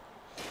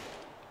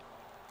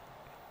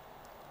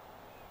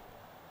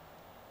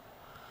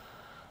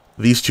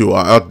 These two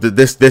are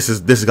this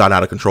has gotten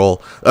out of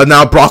control.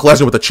 Now Brock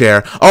Lesnar with the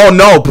chair. Oh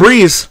no,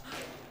 Breeze.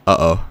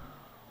 Uh-oh.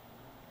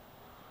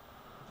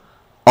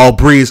 Oh,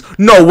 Breeze.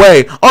 No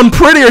way.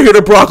 Unprettier here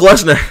to Brock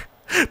Lesnar.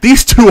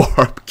 These two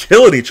are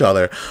killing each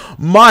other.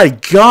 My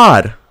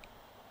God.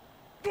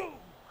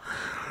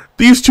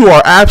 These two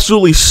are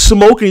absolutely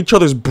smoking each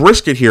other's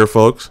brisket here,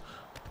 folks.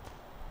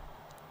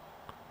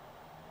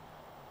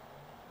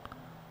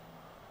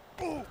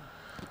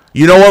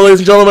 You know what, ladies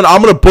and gentlemen?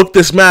 I'm going to book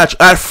this match.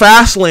 At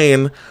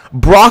Fastlane,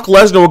 Brock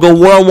Lesnar will go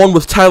one-on-one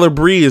with Tyler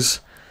Breeze.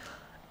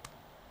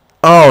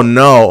 Oh,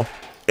 no.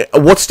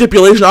 What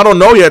stipulation? I don't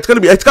know yet.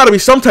 It's got to be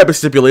some type of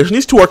stipulation.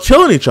 These two are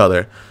killing each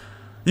other.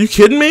 You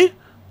kidding me?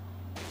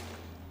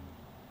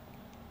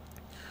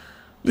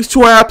 These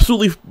two are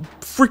absolutely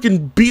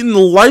freaking beating the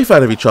life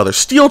out of each other.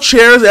 Steel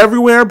chairs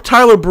everywhere.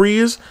 Tyler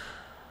Breeze.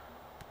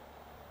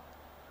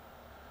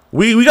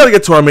 We got to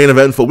get to our main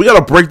event, folks. We got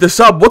to break this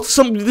up.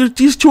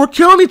 These two are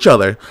killing each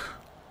other.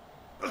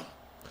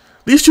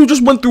 These two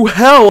just went through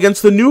hell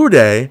against the New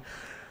Day.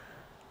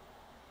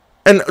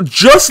 And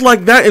just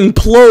like that,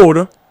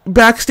 implode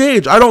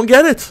backstage. I don't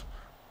get it.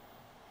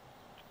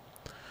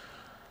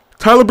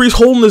 Tyler Breeze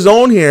holding his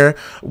own here.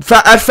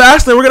 At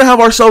Fastlane, we're going to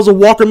have ourselves a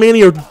Walker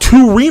Mania 2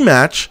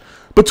 rematch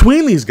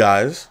between these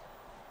guys.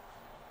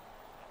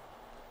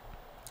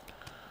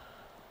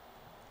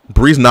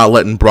 Breeze not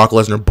letting Brock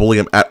Lesnar bully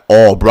him at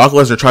all. Brock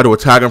Lesnar tried to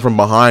attack him from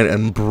behind,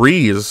 and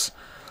Breeze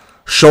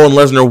showing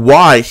Lesnar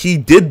why. He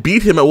did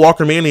beat him at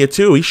Walker Mania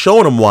 2. He's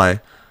showing him why.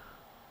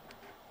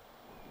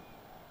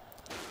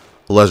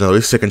 Lesnar,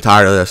 he's sick and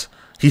tired of this.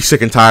 He's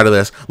sick and tired of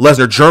this.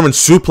 Lesnar, German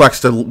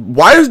suplex to...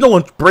 Why is no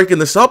one breaking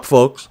this up,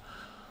 folks?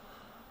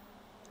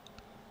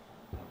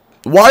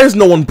 Why is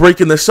no one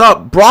breaking this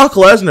up? Brock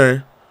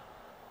Lesnar.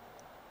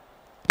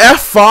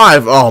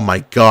 F5. Oh, my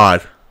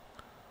God.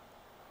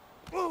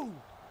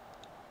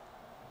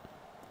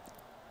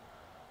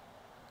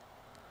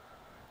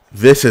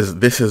 This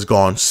has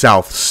gone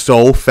south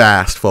so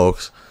fast,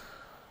 folks.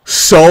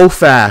 So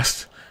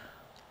fast.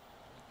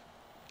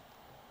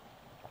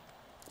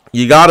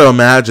 You got to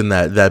imagine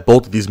that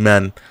both of these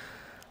men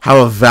have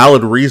a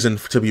valid reason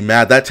to be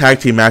mad. That tag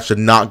team match did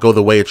not go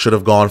the way it should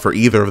have gone for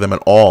either of them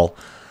at all.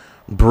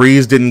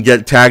 Breeze didn't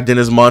get tagged in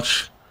as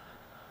much.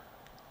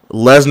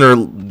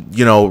 Lesnar,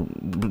 you know,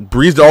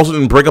 Breeze also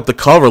didn't break up the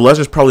cover.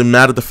 Lesnar's probably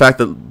mad at the fact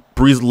that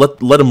Breeze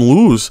let him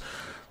lose.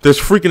 It's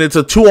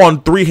a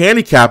 2-on-3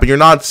 handicap, and you're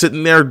not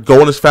sitting there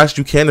going as fast as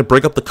you can to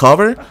break up the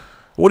cover?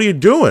 What are you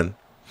doing?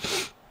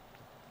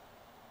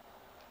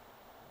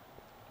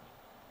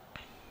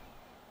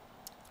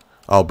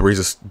 Oh, Breeze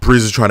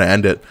is trying to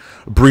end it.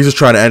 Breeze is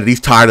trying to end it.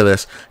 He's tired of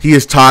this. He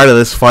is tired of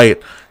this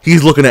fight.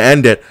 He's looking to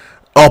end it.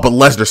 Oh, but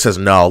Lesnar says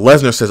no.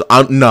 Lesnar says,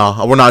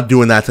 no, we're not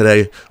doing that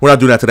today. We're not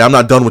doing that today. I'm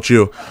not done with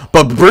you.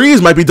 But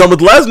Breeze might be done with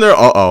Lesnar.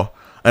 Uh-oh.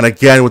 And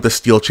again with the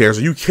steel chairs.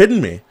 Are you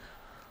kidding me?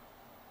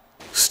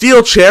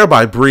 Steel chair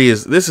by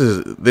Breeze. This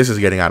is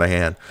getting out of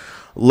hand.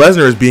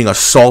 Lesnar is being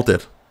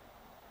assaulted.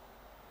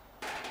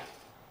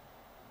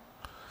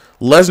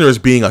 Lesnar is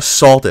being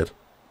assaulted.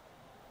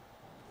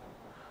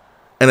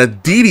 And a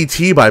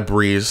DDT by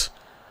Breeze.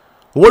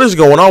 What is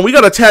going on? We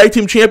got a tag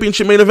team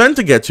championship main event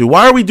to get to.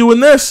 Why are we doing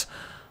this?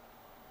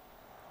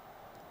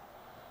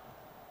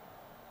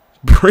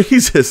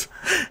 Breeze is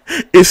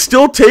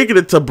still taking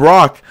it to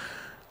Brock.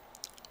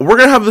 We're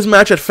going to have this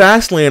match at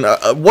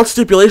Fastlane. What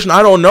stipulation?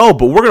 I don't know,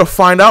 but we're going to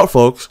find out,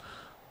 folks.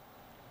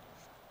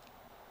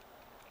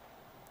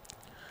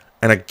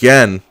 And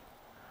again,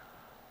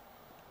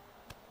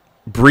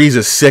 Breeze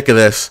is sick of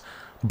this.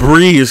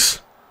 Breeze.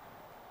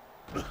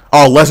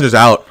 Oh, Lesnar's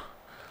out.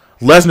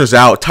 Lesnar's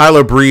out.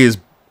 Tyler Breeze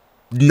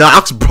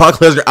knocks Brock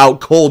Lesnar out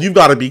cold. You've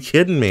got to be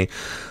kidding me.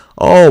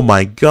 Oh,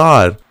 my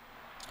God.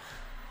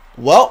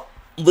 Well,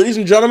 ladies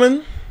and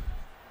gentlemen,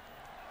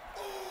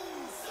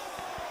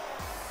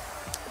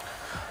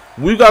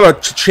 we've got a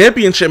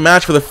championship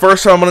match for the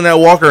first time on Monday Night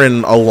Walker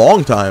in a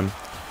long time.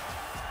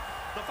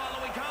 The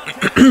following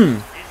contest is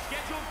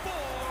scheduled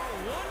for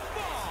one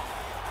fall.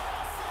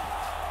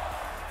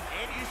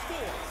 It is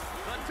for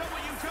the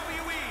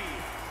WWE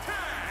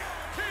Tag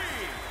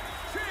Team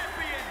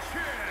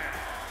Championship.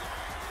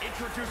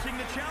 Introducing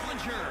the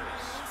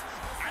challengers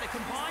at a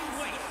combined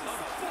weight of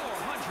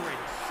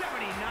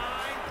 479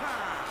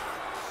 pounds.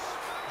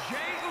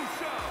 Jey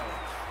Uso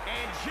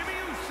and Jimmy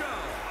Uso.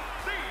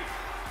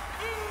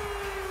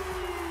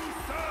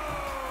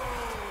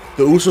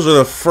 The Usos are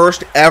the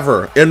first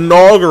ever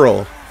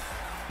inaugural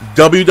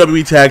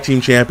WWE Tag Team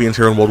Champions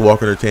here in World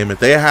Walker Entertainment.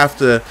 They have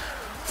to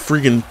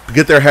freaking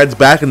get their heads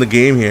back in the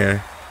game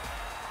here.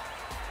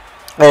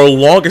 Our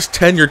longest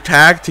tenured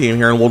tag team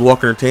here in World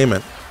Walker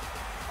Entertainment.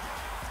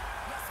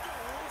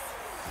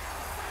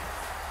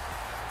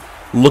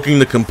 Looking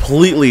to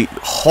completely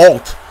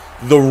halt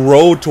the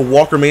road to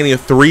Walker Mania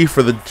 3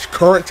 for the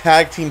current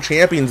tag team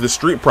champions, the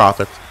Street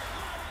Profits.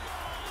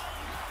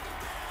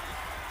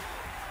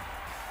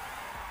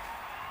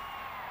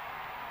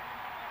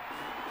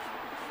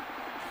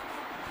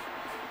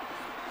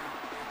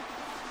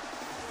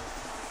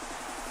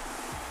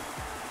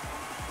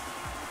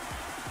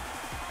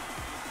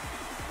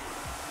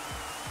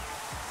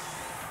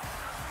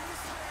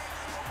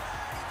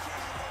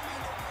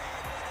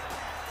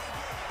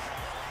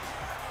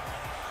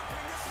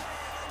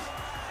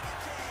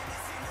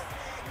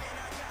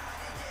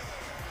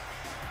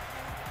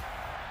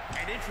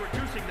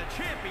 Introducing the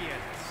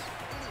champions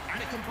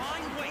at a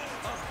combined weight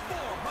of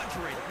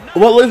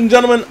 400. Well, ladies and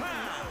gentlemen,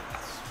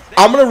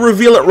 I'm going to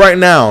reveal it right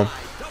now.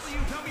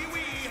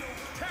 WWE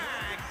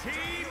Tag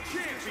Team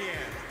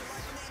Champions,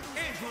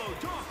 Angelo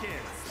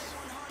Dawkins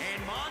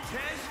and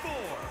Montez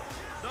Ford,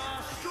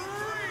 the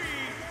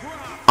Street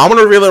Profits. I'm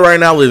going to reveal it right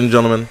now, ladies and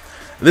gentlemen.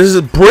 This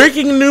is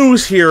breaking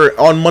news here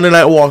on Monday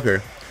Night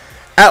Walker.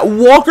 At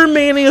Walker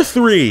Mania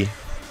 3,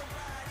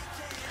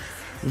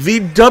 The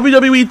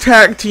WWE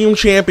Tag Team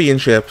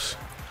Championships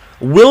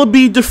will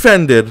be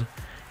defended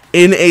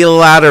in a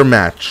ladder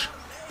match.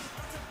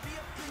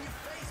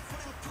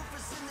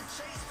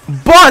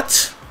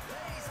 But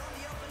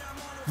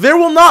there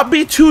will not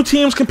be 2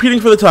 teams competing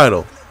for the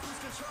title.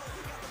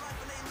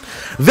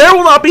 There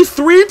will not be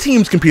 3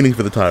 teams competing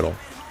for the title.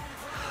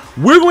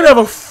 We're going to have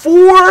a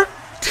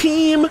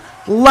 4-team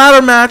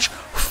ladder match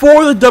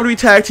for the WWE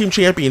Tag Team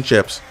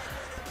Championships.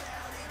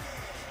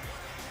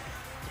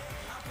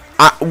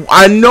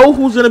 I know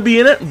who's going to be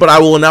in it, but I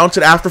will announce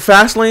it after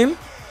Fastlane.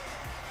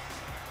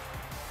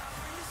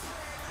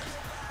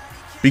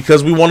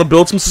 Because we want to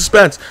build some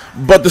suspense.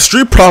 But the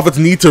Street Profits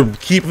need to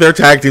keep their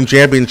Tag Team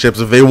Championships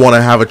if they want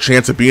to have a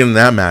chance of being in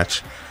that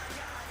match.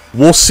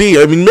 We'll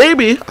see. I mean,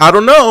 maybe. I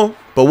don't know.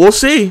 But we'll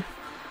see.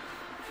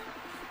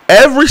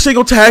 Every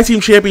single Tag Team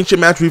Championship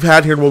match we've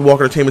had here in World Walk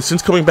Entertainment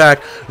since coming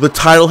back, the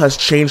title has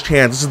changed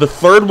hands. This is the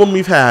 3rd one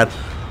we've had.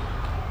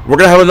 We're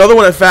going to have another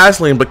one at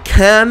Fastlane, but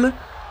can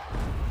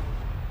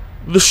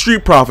the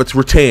Street Profits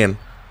retain?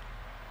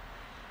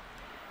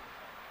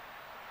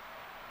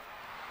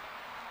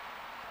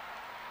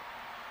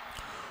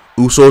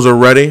 Usos are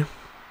ready.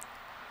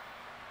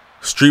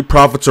 Street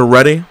Profits are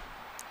ready.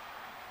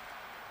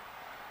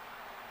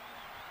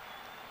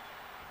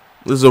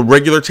 This is a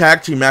regular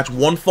tag team match.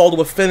 1 fall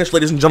to a finish,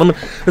 ladies and gentlemen.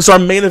 This is our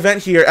main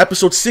event here.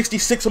 Episode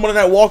 66 of Monday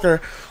Night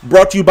Walker,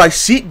 brought to you by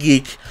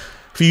SeatGeek.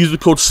 If you use the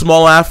code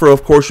Smallafro,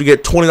 of course, you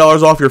get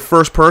 $20 off your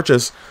first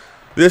purchase.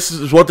 This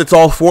is what it's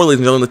all for, ladies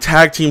and gentlemen. The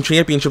Tag Team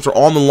Championships are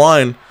on the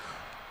line.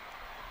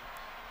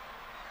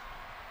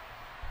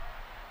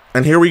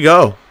 And here we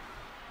go.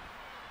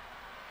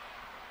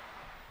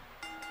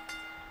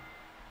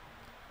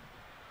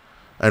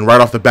 And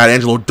right off the bat,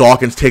 Angelo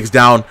Dawkins takes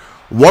down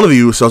one of the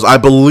Usos. I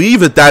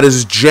believe that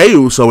is Jey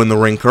Uso in the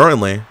ring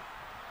currently.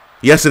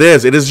 Yes, it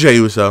is. It is Jey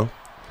Uso.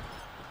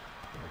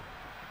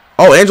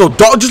 Oh, Angelo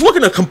Dawkins just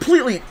looking to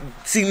completely...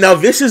 See, now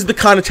this is the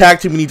kind of tag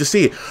team we need to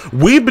see.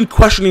 We've been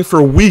questioning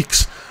for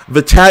weeks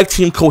the tag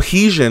team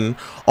cohesion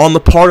on the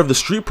part of the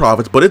Street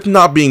Profits, but it's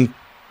not being...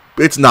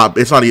 It's not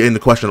in the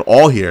question at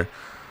all here.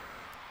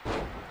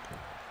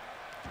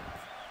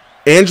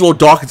 Angelo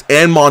Dawkins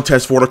and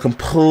Montez Ford are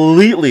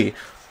completely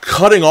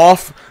cutting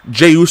off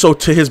Jey Uso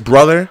to his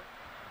brother.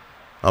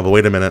 Oh, but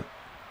wait a minute.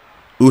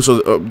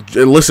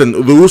 Listen,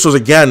 the Usos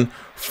again,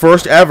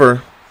 first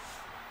ever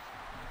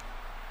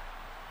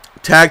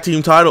tag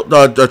team title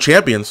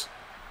champions.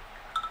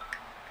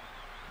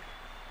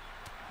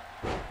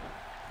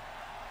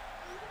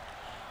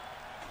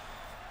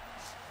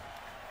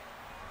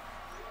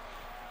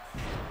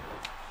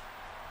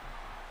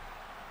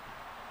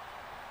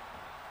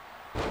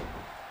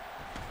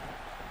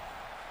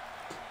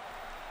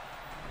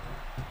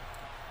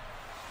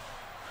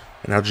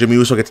 And now Jimmy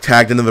Uso gets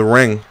tagged into the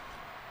ring.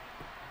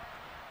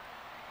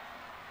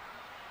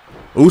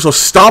 Uso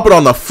stomping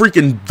on the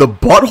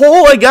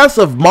butthole, I guess,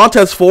 of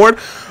Montez Ford.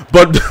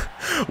 But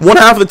one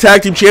half of the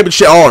tag team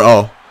championship.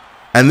 Oh.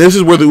 And this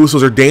is where the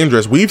Usos are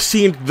dangerous. We've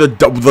seen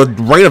the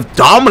reign of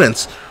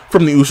dominance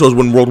from the Usos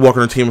when World Walk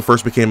Entertainment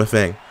first became a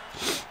thing.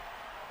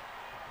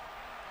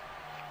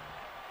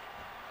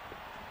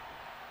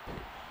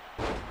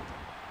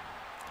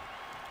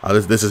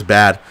 This is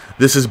bad.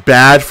 This is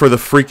bad for the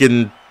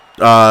freaking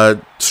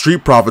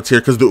Street Profits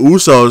here, because the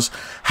Usos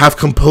have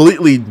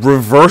completely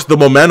reversed the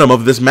momentum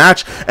of this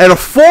match. And a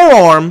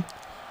forearm.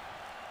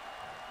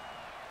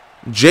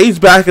 Jay's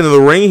back into the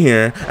ring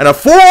here. And a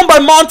forearm by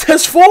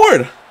Montez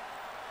Ford.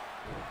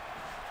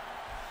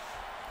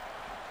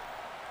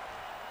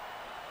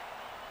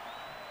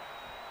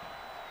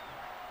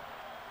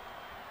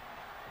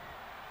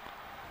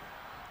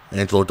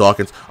 Angelo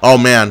Dawkins. Oh,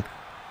 man.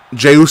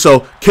 Jey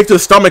Uso, kick to the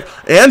stomach.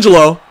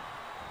 Angelo.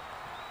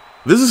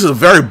 This is a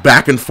very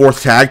back and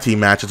forth tag team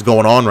match that's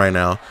going on right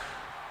now.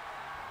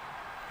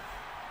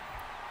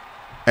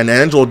 And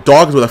Angelo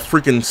Dawkins with a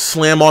freaking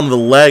slam onto the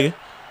leg.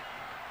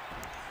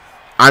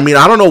 I mean,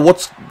 I don't know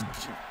what's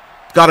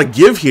got to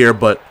give here,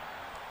 but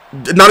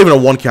not even a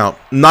 1 count.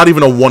 Not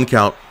even a 1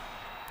 count.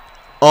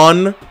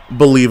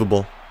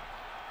 Unbelievable.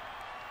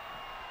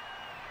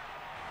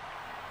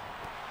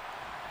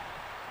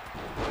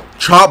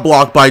 Chop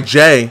block by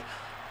Jay.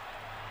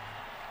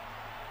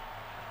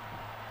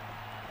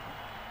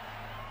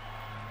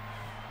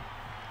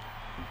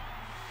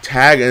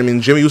 Tag. I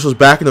mean, Jimmy Uso's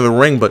back into the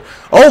ring, but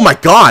oh my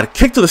God,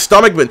 kick to the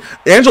stomach. But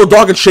Angelo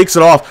Dawkins shakes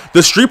it off.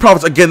 The Street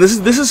Profits again.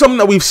 This is something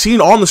that we've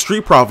seen on the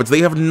Street Profits.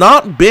 They have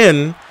not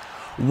been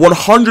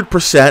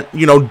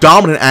 100%,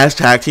 dominant as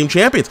tag team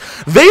champions.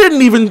 They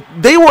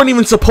weren't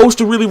even supposed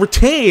to really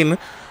retain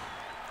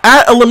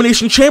at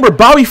Elimination Chamber.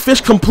 Bobby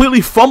Fish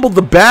completely fumbled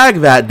the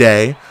bag that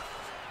day,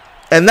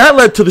 and that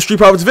led to the Street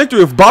Profits'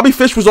 victory. If Bobby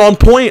Fish was on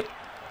point,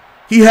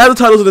 he had the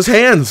titles in his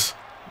hands.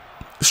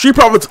 Street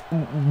Profits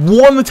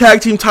won the tag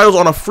team titles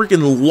on a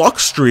freaking luck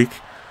streak.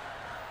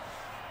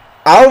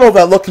 I don't know if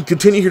that luck can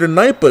continue here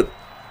tonight, but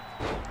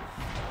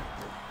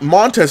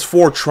Montez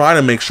Ford trying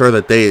to make sure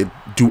that they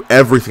do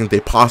everything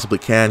they possibly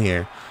can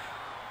here.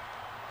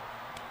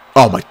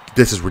 Oh my,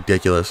 this is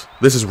ridiculous.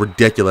 This is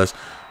ridiculous.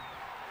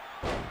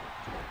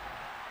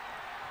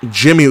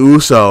 Jimmy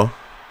Uso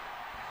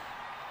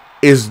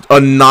is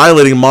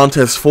annihilating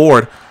Montez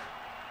Ford.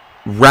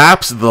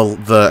 Wraps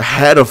the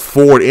head of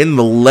Ford in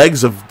the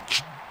legs of...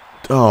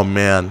 Oh,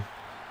 man.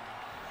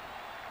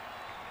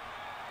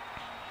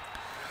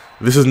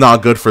 This is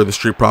not good for the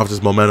Street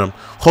Profits' momentum.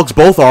 Hooks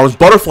both arms.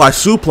 Butterfly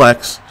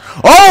suplex.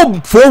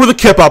 Oh! Ford with a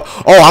kip up.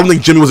 Oh, I don't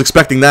think Jimmy was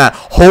expecting that.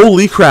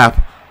 Holy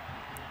crap.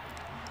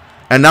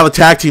 And now the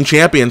tag team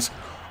champions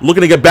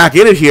looking to get back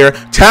in it here.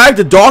 Tag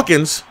to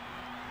Dawkins.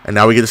 And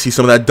now we get to see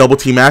some of that double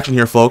team action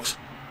here, folks.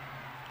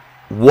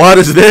 What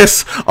is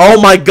this? Oh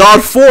my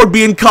god, Ford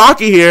being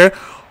cocky here.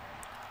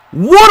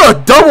 What a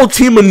double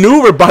team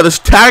maneuver by this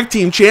tag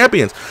team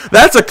champions.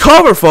 That's a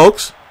cover,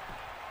 folks.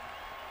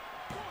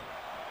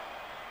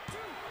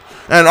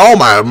 And oh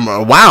my,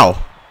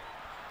 wow.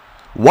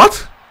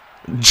 What?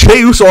 Jey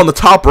Uso on the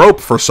top rope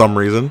for some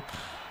reason.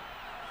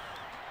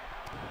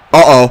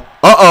 Uh-oh.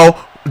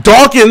 Uh-oh.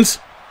 Dawkins.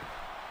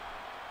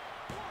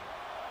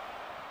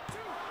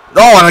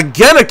 Oh, and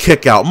again a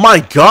kick out. My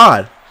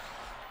God.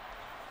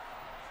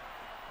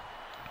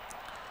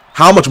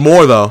 How much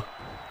more, though?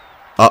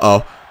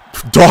 Uh-oh.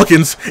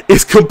 Dawkins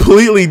is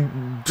completely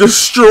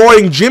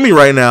destroying Jimmy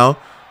right now.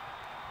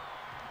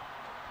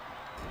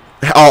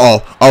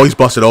 Uh-oh. Oh, he's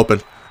busted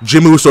open.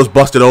 Jimmy Uso's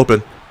busted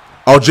open.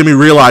 Oh, Jimmy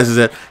realizes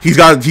it. He's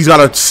got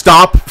to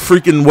stop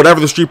freaking whatever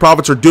the Street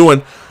Profits are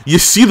doing. You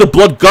see the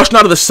blood gushing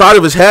out of the side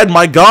of his head.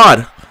 My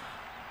God.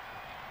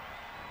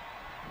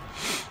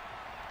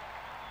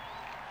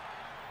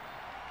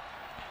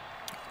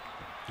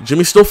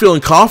 Jimmy's still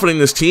feeling confident in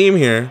this team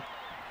here.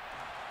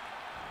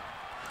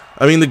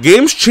 I mean, the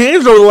game's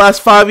changed over the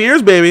last 5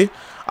 years, baby.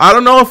 I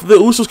don't know if the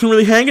Usos can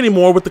really hang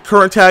anymore with the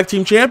current tag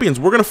team champions.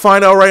 We're going to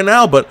find out right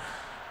now, but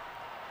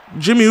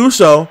Jimmy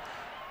Uso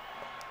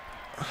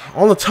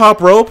on the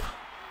top rope,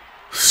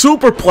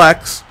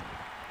 superplex,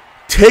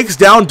 takes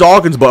down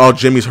Dawkins, but oh,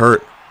 Jimmy's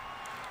hurt.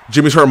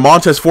 Jimmy's hurt.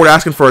 Montez Ford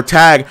asking for a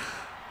tag.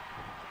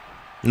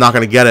 Not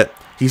going to get it.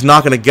 He's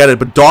not going to get it,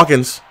 but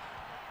Dawkins,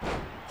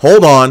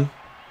 hold on.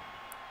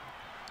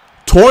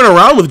 Toying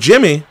around with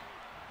Jimmy.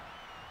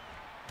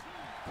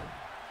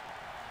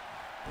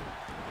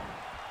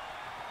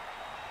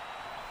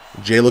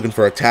 Jay looking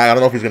for a tag. I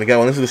don't know if he's going to get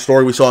one. This is the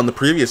story we saw in the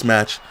previous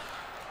match.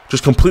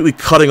 Just completely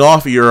cutting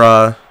off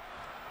your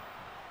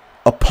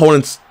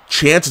opponent's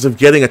chances of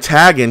getting a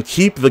tag in.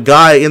 Keep the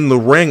guy in the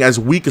ring as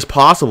weak as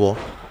possible.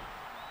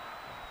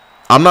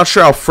 I'm not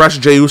sure how fresh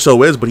Jey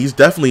Uso is, but he's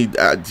definitely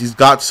he's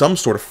got some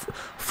sort of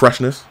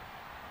freshness.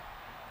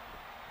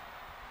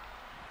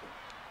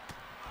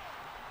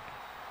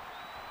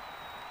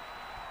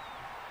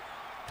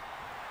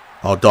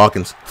 Oh,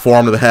 Dawkins.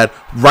 Forearm to the head.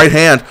 Right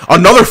hand.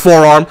 Another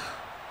forearm.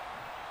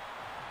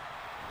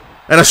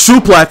 And a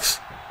suplex.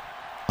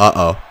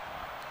 Uh-oh.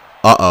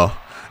 Uh-oh.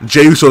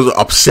 Jey Uso's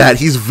upset.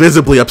 He's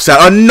visibly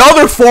upset.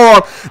 Another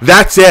forearm.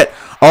 That's it.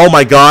 Oh,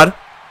 my God.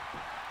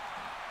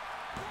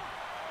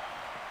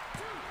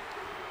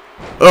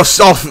 Oh,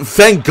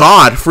 thank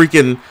God.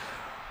 Freaking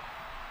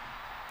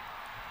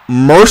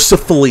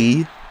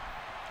mercifully,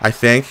 I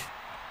think.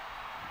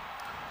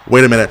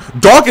 Wait a minute.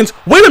 Dawkins,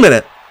 wait a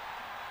minute.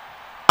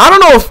 I don't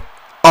know if...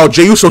 Oh,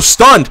 Jey Uso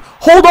stunned.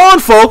 Hold on,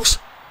 folks.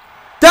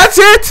 That's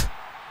it.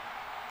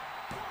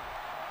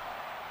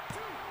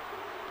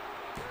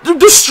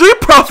 The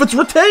Street Profits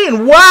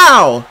retain.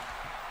 Wow.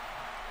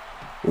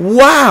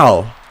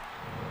 Wow.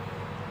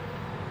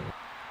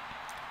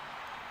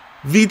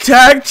 The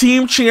tag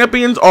team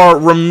champions are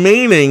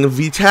remaining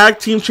the tag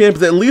team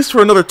champions at least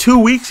for another 2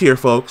 weeks here,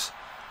 folks.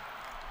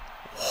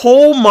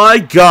 Oh my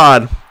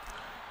God.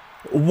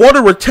 What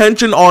a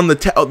retention on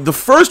the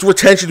first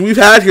retention we've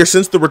had here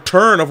since the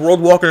return of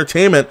World Walk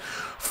Entertainment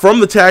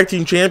from the tag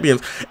team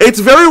champions. It's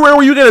very rare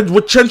where you get a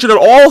retention at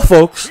all,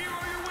 folks.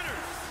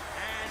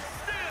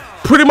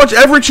 Pretty much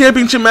every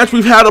championship match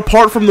we've had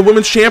apart from the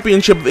women's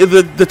championship,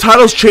 the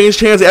titles changed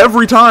hands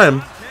every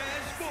time.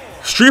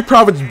 Street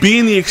Profits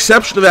being the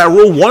exception to that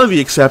rule, one of the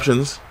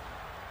exceptions.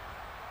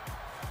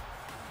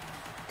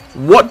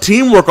 What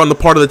teamwork on the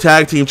part of the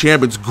tag team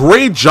champions.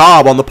 Great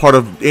job on the part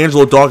of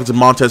Angelo Dawkins and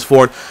Montez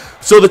Ford.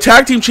 So the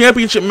tag team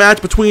championship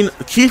match between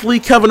Keith Lee,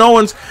 Kevin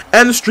Owens,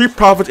 and the Street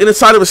Profits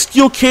inside of a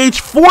steel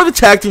cage for the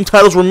tag team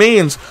titles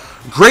remains.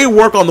 Great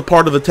work on the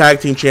part of the tag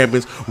team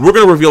champions. We're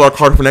going to reveal our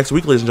card for next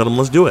week, ladies and gentlemen.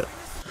 Let's do it.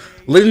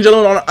 Ladies and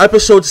gentlemen, on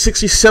episode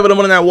 67 of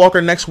Monday Night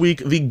Walker next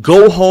week, the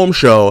go-home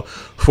show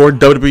for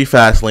WWE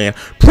Fastlane.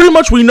 Pretty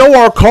much we know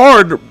our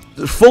card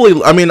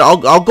fully. I mean,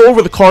 I'll go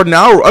over the card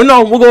now.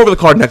 No, we'll go over the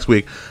card next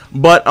week.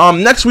 But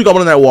next week on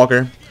Monday Night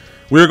Walker,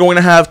 we're going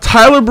to have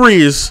Tyler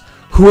Breeze,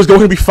 who is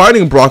going to be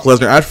fighting Brock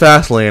Lesnar at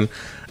Fastlane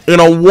in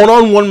a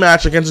one-on-one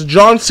match against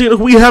John Cena,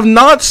 who we have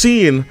not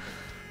seen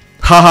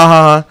ha ha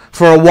ha,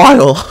 for a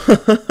while,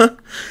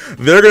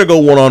 they're going to go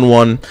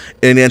one-on-one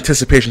in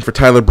anticipation for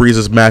Tyler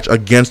Breeze's match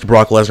against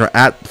Brock Lesnar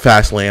at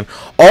Fastlane.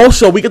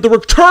 Also, we get the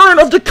return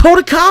of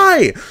Dakota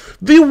Kai,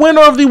 the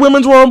winner of the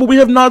Women's Royal Rumble. We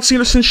have not seen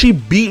her since she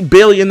beat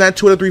Bayley in that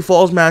 2 out of 3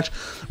 falls match.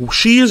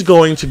 She is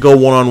going to go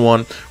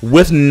one-on-one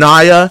with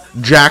Nia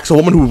Jax, a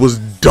woman who was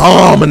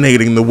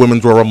dominating the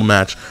Women's Royal Rumble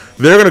match.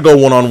 They're going to go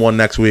one-on-one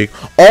next week.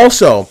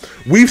 Also,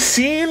 we've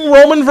seen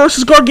Roman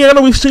versus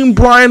Gargano. We've seen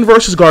Bryan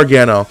versus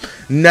Gargano.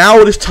 Now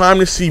it is time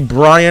to see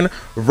Bryan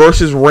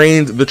versus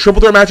Reigns. The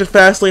triple threat match at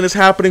Fastlane is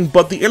happening,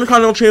 but the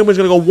Intercontinental Champion is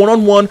going to go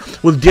one-on-one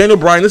with Daniel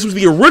Bryan. This was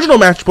the original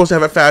match supposed to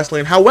have at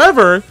Fastlane.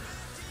 However,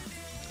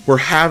 we're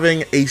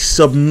having a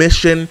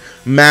submission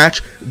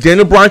match.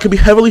 Daniel Bryan could be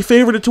heavily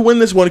favored to win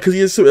this one because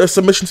he is a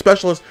submission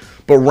specialist,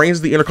 but Reigns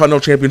is the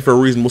Intercontinental Champion for a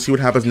reason. We'll see what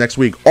happens next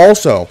week.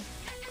 Also,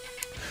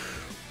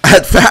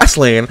 at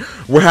Fastlane,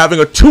 we're having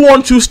a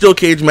 2-on-2 steel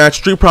cage match,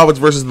 Street Profits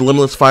versus the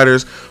Limitless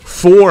Fighters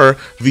for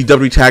the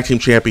WWE Tag Team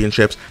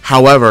Championships.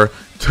 However,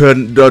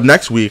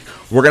 next week,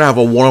 we're going to have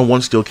a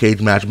 1-on-1 steel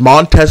cage match.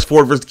 Montez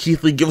Ford versus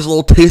Keith Lee. Give us a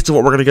little taste of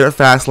what we're going to get at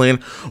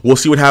Fastlane. We'll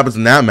see what happens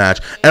in that match.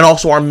 And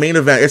also our main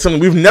event. It's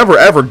something we've never,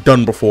 ever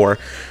done before.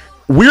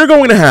 We're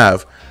going to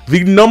have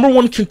the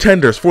 #1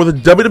 contenders for the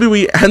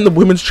WWE and the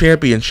Women's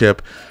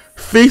Championship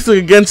facing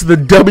against the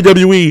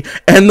WWE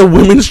and the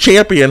Women's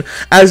Champion,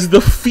 as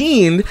The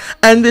Fiend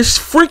and this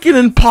freaking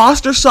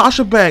imposter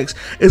Sasha Banks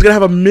is going to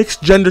have a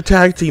mixed gender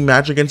tag team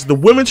match against the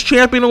Women's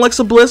Champion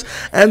Alexa Bliss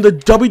and the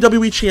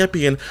WWE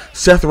Champion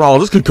Seth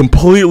Rollins. This could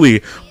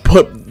completely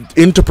put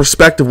into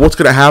perspective what's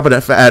going to happen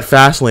at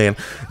Fastlane.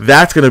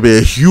 That's going to be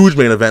a huge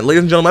main event.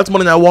 Ladies and gentlemen, that's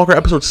Monday Night Walker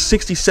episode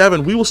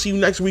 67. We will see you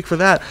next week for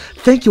that.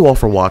 Thank you all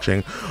for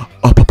watching.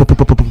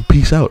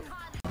 Peace out.